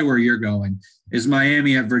 That's probably where you're going, is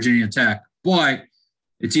Miami at Virginia Tech. But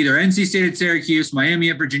it's either NC State at Syracuse, Miami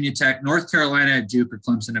at Virginia Tech, North Carolina at Duke, or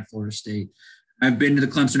Clemson at Florida State. I've been to the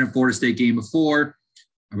Clemson at Florida State game before.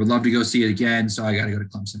 I would love to go see it again, so I got to go to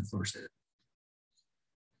Clemson at Florida State.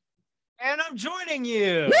 And I'm joining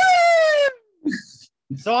you.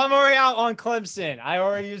 So I'm already out on Clemson. I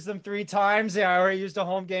already used them 3 times. I already used a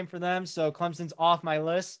home game for them, so Clemson's off my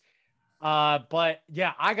list. But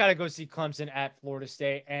yeah, I got to go see Clemson at Florida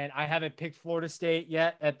State, and I haven't picked Florida State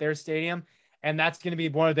yet at their stadium, and that's going to be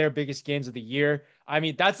one of their biggest games of the year. I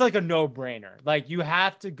mean, that's like a no-brainer. Like, you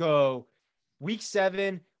have to go week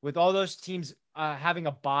 7 with all those teams having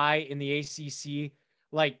a bye in the ACC.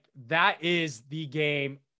 Like, that is the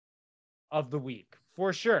game of the week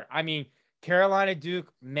for sure. I mean, Carolina,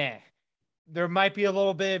 Duke, meh. There might be a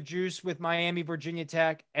little bit of juice with Miami, Virginia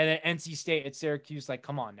Tech, and then NC State at Syracuse. Like,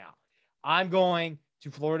 come on now. I'm going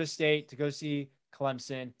to Florida State to go see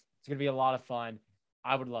Clemson. It's going to be a lot of fun.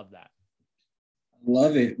 I would love that.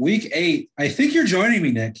 Love it. Week 8. I think you're joining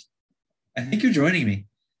me, Nick. I think you're joining me.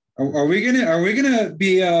 Are we gonna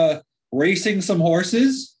be racing some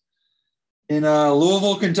horses in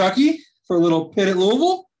Louisville, Kentucky for a little pit at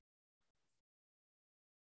Louisville?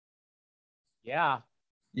 Yeah.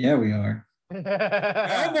 Yeah, we are.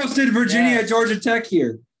 I almost did Virginia at Georgia Tech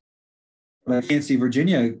here, but I can't see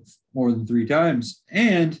Virginia more than 3 times.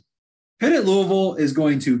 And Pitt at Louisville is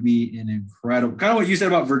going to be an incredible, kind of what you said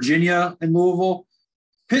about Virginia and Louisville.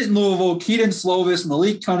 Pitt and Louisville, Keaton Slovis,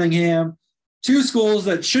 Malik Cunningham, 2 schools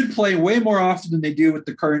that should play way more often than they do with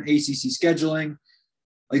the current ACC scheduling.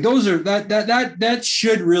 Like, those are that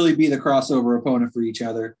should really be the crossover opponent for each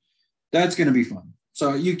other. That's going to be fun.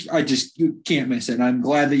 So you can't miss it. And I'm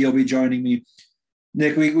glad that you'll be joining me.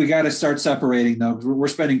 Nick, we got to start separating, though, because we're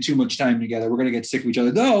spending too much time together. We're going to get sick of each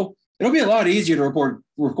other. Though it'll be a lot easier to record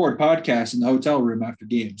podcasts in the hotel room after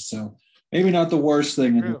games. So maybe not the worst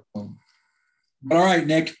thing in the world. But all right,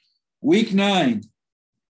 Nick, week 9.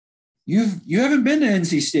 You haven't been to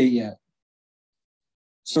NC State yet.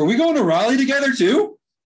 So are we going to Raleigh together too?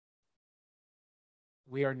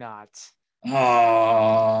 We are not.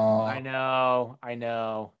 Oh, I know.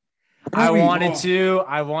 I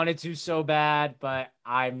wanted to so bad, but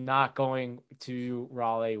I'm not going to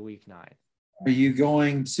Raleigh week 9. Are you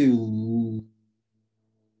going to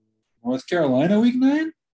North Carolina week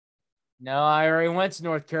 9? No, I already went to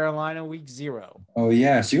North Carolina week 0. Oh,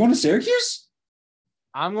 yeah. So you going to Syracuse?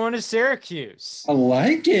 I'm going to Syracuse. I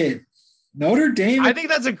like it. Notre Dame. I think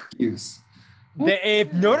that's a Syracuse.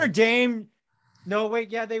 If Notre Dame. No,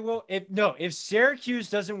 wait, yeah, they will. If Syracuse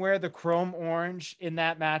doesn't wear the chrome orange in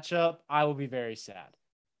that matchup, I will be very sad.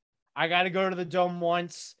 I got to go to the Dome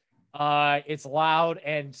once. It's loud,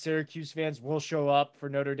 and Syracuse fans will show up for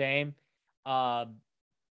Notre Dame. I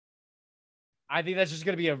think that's just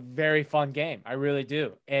going to be a very fun game. I really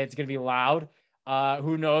do. And it's going to be loud.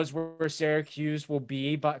 Who knows where Syracuse will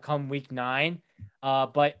be but come week 9.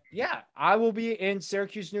 But, yeah, I will be in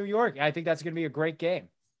Syracuse, New York. I think that's going to be a great game.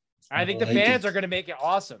 I think the fans are going to make it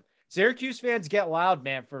awesome. Syracuse fans get loud,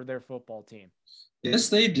 man, for their football team. Yes,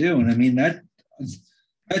 they do. And I mean,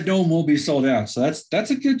 That dome will be sold out. So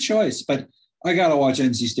that's a good choice. But I got to watch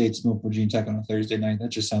NC State smoke Virginia Tech on a Thursday night. That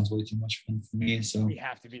just sounds way too much fun for me. So We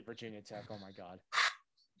have to beat Virginia Tech. Oh, my God.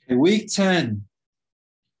 okay, Week 10.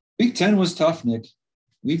 Week 10 was tough, Nick.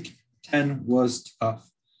 Week 10 was tough.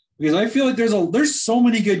 Because I feel like there's so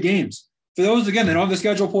many good games. For those, again, that don't have the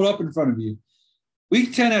schedule pulled up in front of you.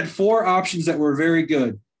 Week 10 had 4 options that were very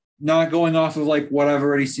good, not going off of like what I've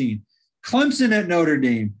already seen. Clemson at Notre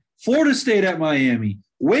Dame, Florida State at Miami,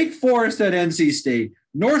 Wake Forest at NC State,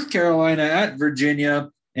 North Carolina at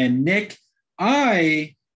Virginia, and Nick,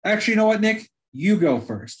 you know what, Nick? You go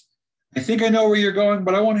first. I think I know where you're going,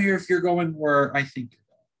 but I want to hear if you're going where I think you're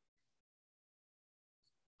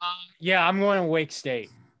going. Yeah, I'm going to Wake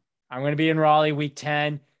State. I'm going to be in Raleigh Week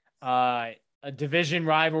 10. A division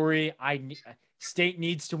rivalry. State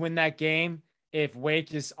needs to win that game. If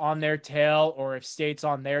Wake is on their tail or if State's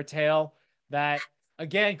on their tail, that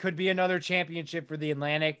again could be another championship for the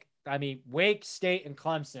Atlantic. I mean, Wake, State, and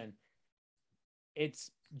Clemson.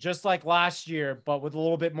 It's just like last year, but with a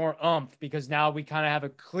little bit more oomph because now we kind of have a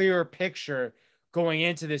clearer picture going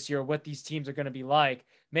into this year what these teams are going to be like,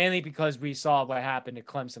 mainly because we saw what happened to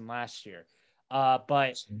Clemson last year.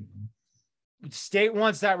 But State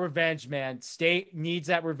wants that revenge, man. State needs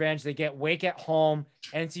that revenge. They get Wake at home.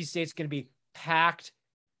 NC State's going to be packed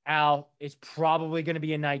out. It's probably going to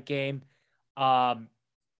be a night game.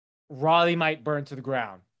 Raleigh might burn to the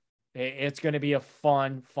ground. It's going to be a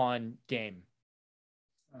fun game.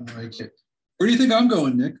 I like it. Where do you think I'm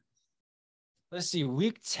going, Nick? Let's see.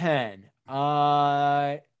 Week 10.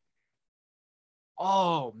 Oh,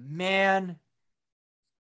 man.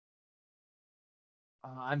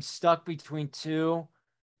 I'm stuck between 2.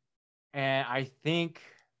 And I think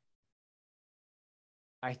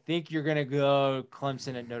you're going to go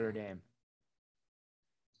Clemson at Notre Dame.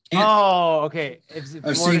 Yeah. Oh, okay. I've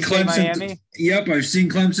seen Clemson. Miami? Yep, I've seen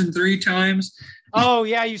Clemson 3 times. Oh,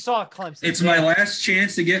 yeah, you saw Clemson. It's my last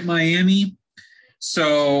chance to get Miami.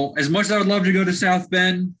 So as much as I would love to go to South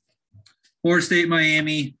Bend, Florida State,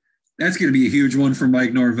 Miami, that's going to be a huge one for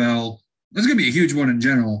Mike Norvell. That's going to be a huge one in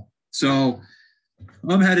general. So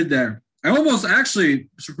I'm headed there. I almost actually,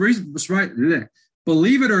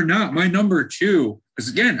 believe it or not, my number 2,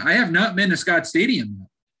 because again, I have not been to Scott Stadium yet.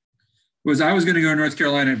 I was going to go to North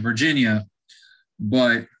Carolina and Virginia,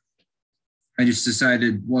 but I just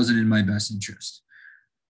decided it wasn't in my best interest.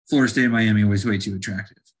 Florida State and Miami was way too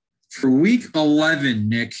attractive. For week 11,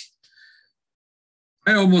 Nick,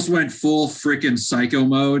 I almost went full freaking psycho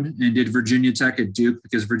mode and did Virginia Tech at Duke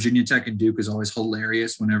because Virginia Tech and Duke is always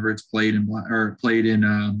hilarious whenever it's played in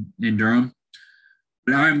Durham.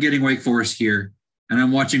 But I'm getting Wake Forest here, and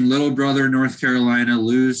I'm watching little brother North Carolina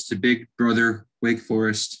lose to big brother Wake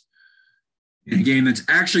Forest in a game that's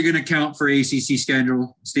actually going to count for ACC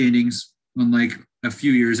schedule standings, unlike a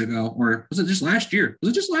few years ago. Or was it just last year?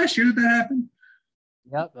 Was it just last year that happened?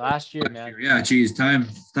 Yep, last year, man. Yeah, geez,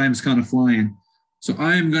 time's kind of flying. So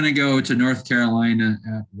I'm going to go to North Carolina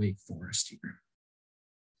at Wake Forest here.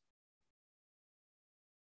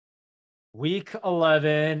 Week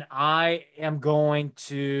 11, I am going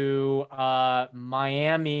to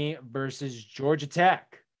Miami versus Georgia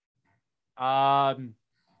Tech.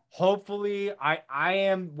 Hopefully, I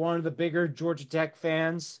am one of the bigger Georgia Tech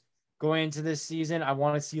fans going into this season. I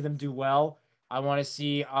want to see them do well. I want to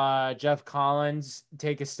see Jeff Collins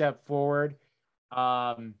take a step forward.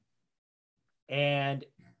 And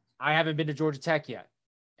I haven't been to Georgia Tech yet.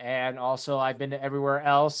 And also, I've been to everywhere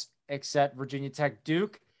else except Virginia Tech,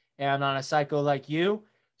 Duke. And I'm not a psycho like you.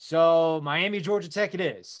 So, Miami, Georgia Tech it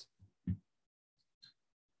is.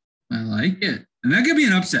 I like it. And that could be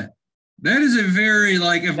an upset. That is a very,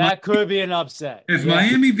 could be an upset. If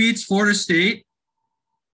Miami beats Florida State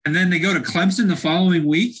and then they go to Clemson the following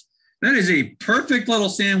week, that is a perfect little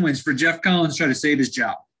sandwich for Jeff Collins to try to save his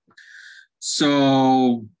job.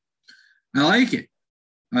 So I like it.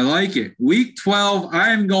 Week 12,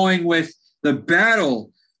 I'm going with the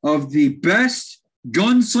battle of the best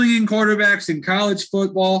gunslinging quarterbacks in college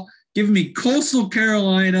football. Give me Coastal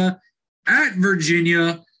Carolina at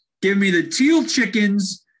Virginia. Give me the Teal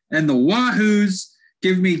Chickens and the Wahoos.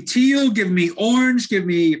 Give me teal, give me orange, give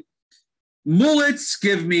me mullets,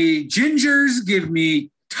 give me gingers, give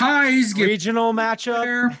me ties. Regional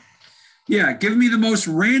matchup. Yeah, give me the most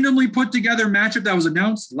randomly put together matchup that was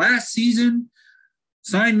announced last season.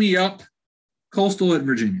 Sign me up. Coastal at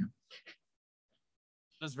Virginia.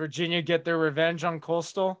 Does Virginia get their revenge on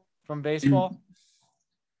Coastal from baseball?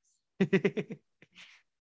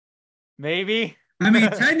 Maybe. I mean,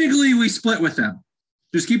 technically we split with them.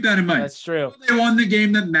 Just keep that in mind. That's true. They won the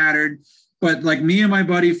game that mattered. But like me and my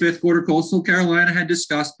buddy, fifth quarter Coastal Carolina had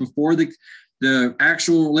discussed before the the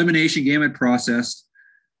actual elimination game had processed.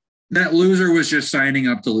 That loser was just signing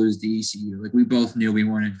up to lose the ECU. Like, we both knew we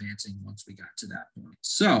weren't advancing once we got to that point.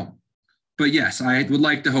 So, but yes, I would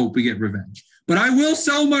like to hope we get revenge. But I will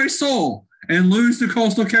sell my soul and lose to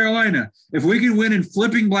Coastal Carolina if we can win in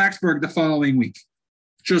flipping Blacksburg the following week.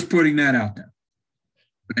 Just putting that out there.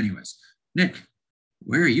 But anyways, Nick,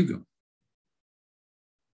 where are you going?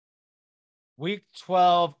 Week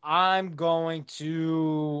 12, I'm going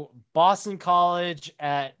to Boston College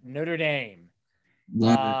at Notre Dame.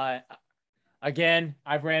 Again,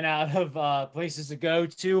 I've ran out of places to go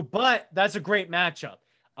to, but that's a great matchup.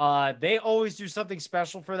 They always do something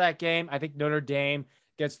special for that game. I think Notre Dame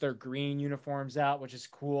gets their green uniforms out, which is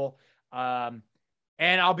cool. And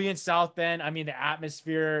I'll be in South Bend. I mean, the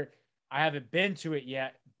atmosphere, I haven't been to it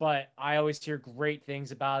yet, but I always hear great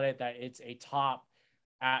things about it, that it's a top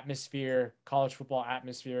atmosphere, college football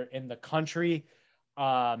atmosphere in the country.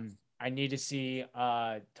 I need to see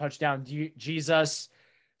touchdown Jesus.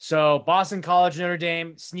 So Boston College, Notre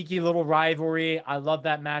Dame, sneaky little rivalry. I love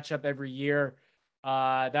that matchup every year.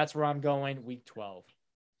 That's where I'm going, week 12.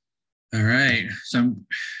 All right. So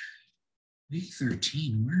week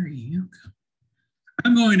 13, where are you going?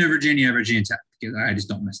 I'm going to Virginia Tech because I just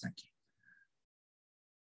don't miss that game.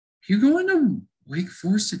 You going to Wake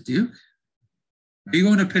Forest at Duke? Are you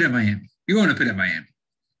going to Pitt at Miami? You're going to Pitt at Miami.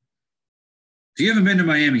 If you haven't been to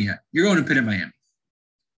Miami yet, you're going to Pitt at Miami.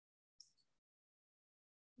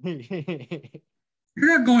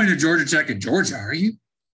 You're not going to Georgia Tech at Georgia, are you?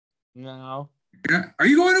 No. Are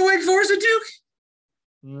you going to Wake Forest at Duke?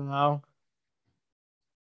 No.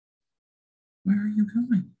 Where are you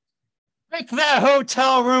going? Make that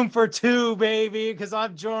hotel room for two, baby, because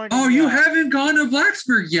I'm joining. Oh, you haven't gone to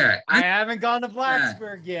Blacksburg yet. I haven't gone to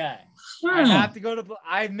Blacksburg yet. I have to go to.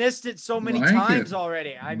 I missed it so many times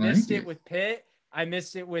already. I missed it with Pitt. I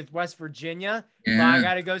missed it with West Virginia. Yeah. But I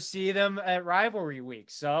got to go see them at rivalry week.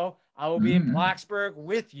 So I will be in Blacksburg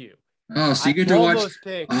with you. Oh, so you get to watch those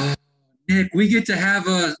picks. Oh,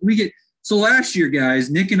 Nick, so last year, guys,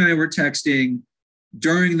 Nick and I were texting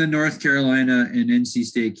during the North Carolina and NC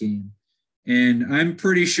State game. And I'm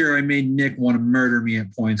pretty sure I made Nick want to murder me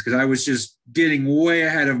at points because I was just getting way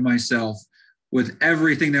ahead of myself with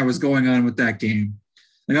everything that was going on with that game.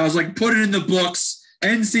 Like, I was like, put it in the books.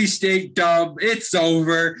 NC State dub. It's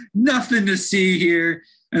over. Nothing to see here.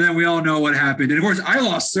 And then we all know what happened. And of course, I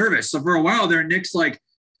lost service. So for a while there, Nick's like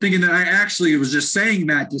thinking that I actually was just saying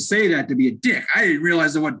that to say that to be a dick. I didn't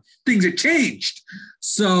realize that what things had changed.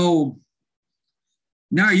 So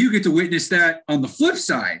now you get to witness that on the flip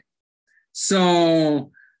side. So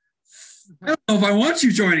I don't know if I want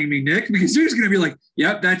you joining me, Nick, because you're just going to be like,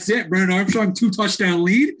 yep, that's it. Brennan Armstrong, 2-touchdown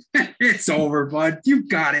lead. It's over, bud. You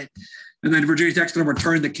got it. And then Virginia Tech's going to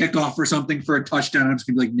return the kickoff or something for a touchdown. I'm just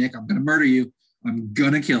going to be like, Nick, I'm going to murder you. I'm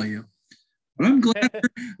going to kill you. But I'm glad.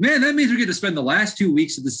 Man, that means we get to spend the last 2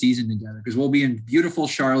 weeks of the season together because we'll be in beautiful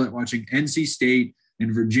Charlotte watching NC State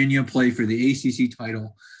and Virginia play for the ACC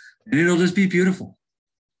title. And it'll just be beautiful.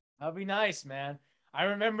 That'll be nice, man. I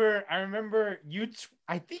remember you,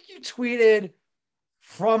 I think you tweeted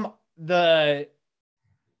from the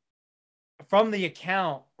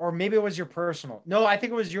account, or maybe it was your personal. No, I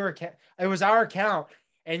think it was your account. It was our account.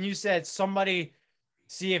 And you said, somebody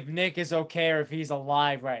see if Nick is okay or if he's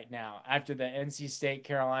alive right now after the NC State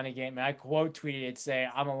Carolina game. And I quote tweeted it, say,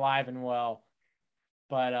 I'm alive and well.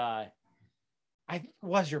 But I think it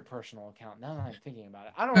was your personal account. Now that I'm thinking about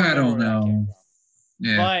it. I don't know.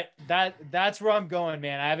 Yeah. But that's where I'm going,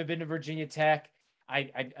 man. I haven't been to Virginia Tech.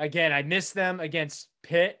 I missed them against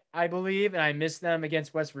Pitt, I believe, and I missed them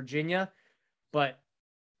against West Virginia. But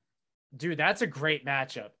dude, that's a great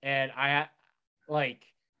matchup. And I like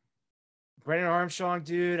Brennan Armstrong,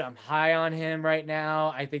 dude. I'm high on him right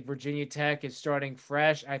now. I think Virginia Tech is starting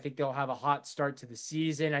fresh. I think they'll have a hot start to the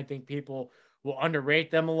season. I think people will underrate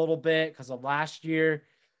them a little bit because of last year.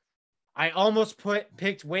 I almost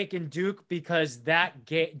picked Wake and Duke because that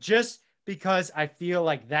game, just because I feel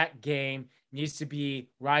like that game needs to be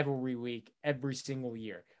rivalry week every single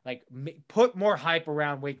year. Like, put more hype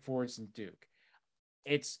around Wake Forest and Duke.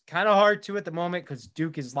 It's kind of hard to at the moment because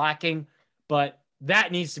Duke is lacking, but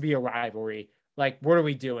that needs to be a rivalry. Like, what are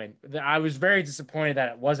we doing? I was very disappointed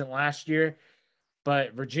that it wasn't last year,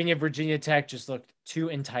 but Virginia Tech just looked too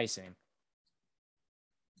enticing.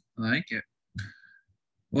 I like it.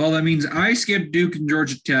 Well, that means I skipped Duke and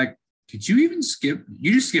Georgia Tech. Did you even skip?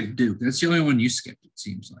 You just skipped Duke. That's the only one you skipped, it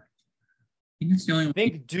seems like. I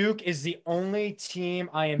think Duke is the only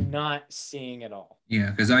team I am not seeing at all.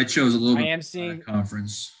 Yeah, because I chose a little bit of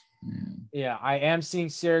conference. Yeah, I am seeing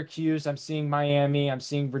Syracuse. I'm seeing Miami. I'm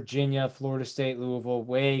seeing Virginia, Florida State, Louisville,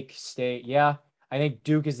 Wake State. Yeah, I think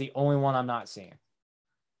Duke is the only one I'm not seeing.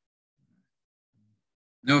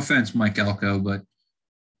 No offense, Mike Elko, but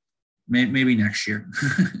maybe next year.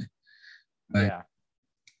 But, Yeah.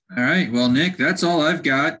 all right. Well, Nick, that's all I've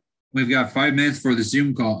got. We've got 5 minutes for the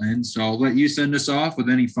Zoom call in, so I'll let you send us off with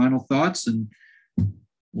any final thoughts, and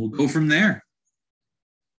we'll go from there.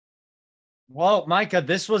 Well, Micah,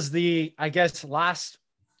 this was the, I guess, last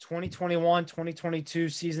 2021, 2022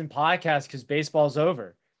 season podcast because baseball's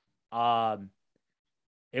over.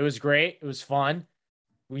 It was great. It was fun.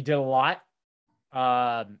 We did a lot.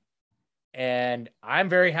 And I'm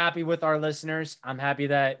very happy with our listeners. I'm happy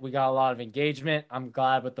that we got a lot of engagement. I'm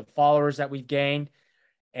glad with the followers that we've gained.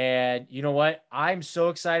 And you know what? I'm so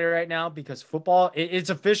excited right now because football, it's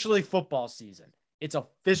officially football season. It's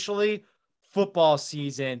officially football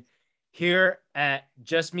season here at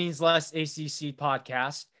Just Means Less ACC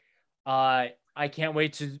podcast. I can't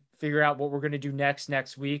wait to figure out what we're going to do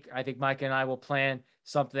next week. I think Mike and I will plan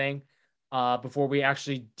something before we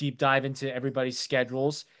actually deep dive into everybody's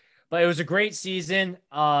schedules. But it was a great season.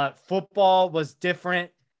 Football was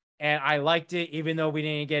different, and I liked it, even though we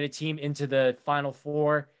didn't get a team into the Final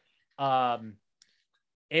Four.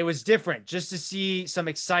 It was different just to see some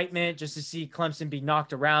excitement, just to see Clemson be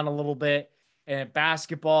knocked around a little bit. And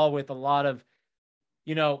basketball with a lot of,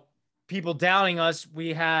 people doubting us.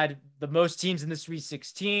 We had the most teams in the Sweet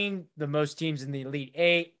 16, the most teams in the Elite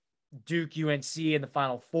Eight, Duke, UNC in the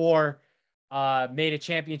Final Four, made a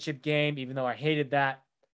championship game, even though I hated that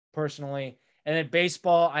personally. And then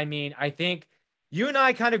baseball, I think you and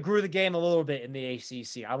I kind of grew the game a little bit in the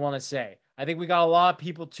ACC, I want to say. I think we got a lot of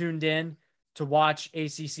people tuned in to watch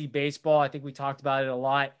ACC baseball. I think we talked about it a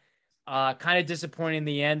lot. Kind of disappointing in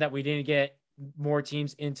the end that we didn't get more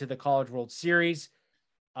teams into the College World Series.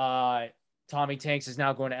 Tommy Tanks is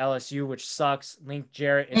now going to LSU, which sucks. Link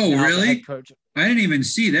Jarrett is now the head coach. I didn't even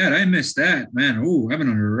see that. I missed that, man. Oh, I've been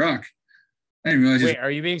under a rock. I didn't realize. Wait,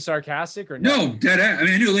 are you being sarcastic or no? No, dead.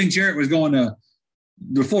 I knew Link Jarrett was going to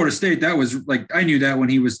the Florida State. That was I knew that when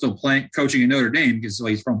he was still coaching at Notre Dame because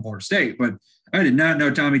he's from Florida State. But I did not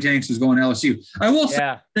know Tommy Tanks was going to LSU. I will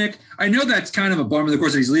say, Nick, I know that's kind of a bummer, of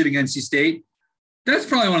course, that he's leaving NC State. That's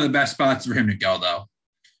probably one of the best spots for him to go, though.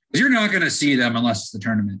 Because you're not going to see them unless it's the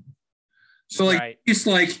tournament. So, It's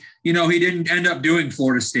he didn't end up doing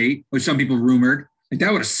Florida State, which some people rumored.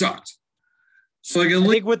 That would have sucked. So, I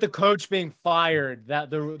think with the coach being fired,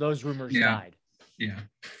 those rumors died. Yeah.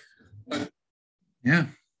 Yeah,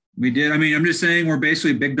 we did. I'm just saying we're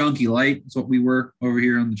basically Big Donkey Light. That's what we were over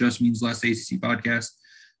here on the Just Means Less ACC podcast.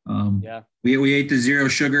 We ate the zero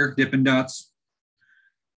sugar Dippin' Dots.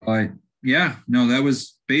 But, yeah, no,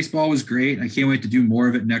 baseball was great. I can't wait to do more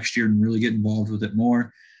of it next year and really get involved with it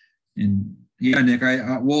more. And yeah, Nick,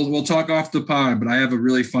 we'll talk off the pod, but I have a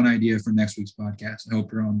really fun idea for next week's podcast. I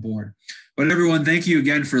hope you're on board. But everyone, thank you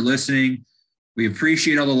again for listening. We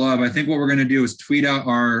appreciate all the love. I think what we're going to do is tweet out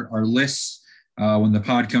our lists when the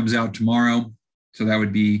pod comes out tomorrow. So that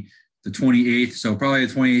would be the 28th. So probably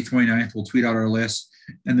the 28th, 29th, we'll tweet out our list,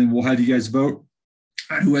 and then we'll have you guys vote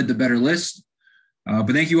on who had the better list.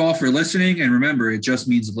 But thank you all for listening. And remember, it just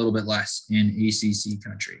means a little bit less in ACC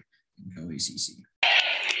country. Go ACC.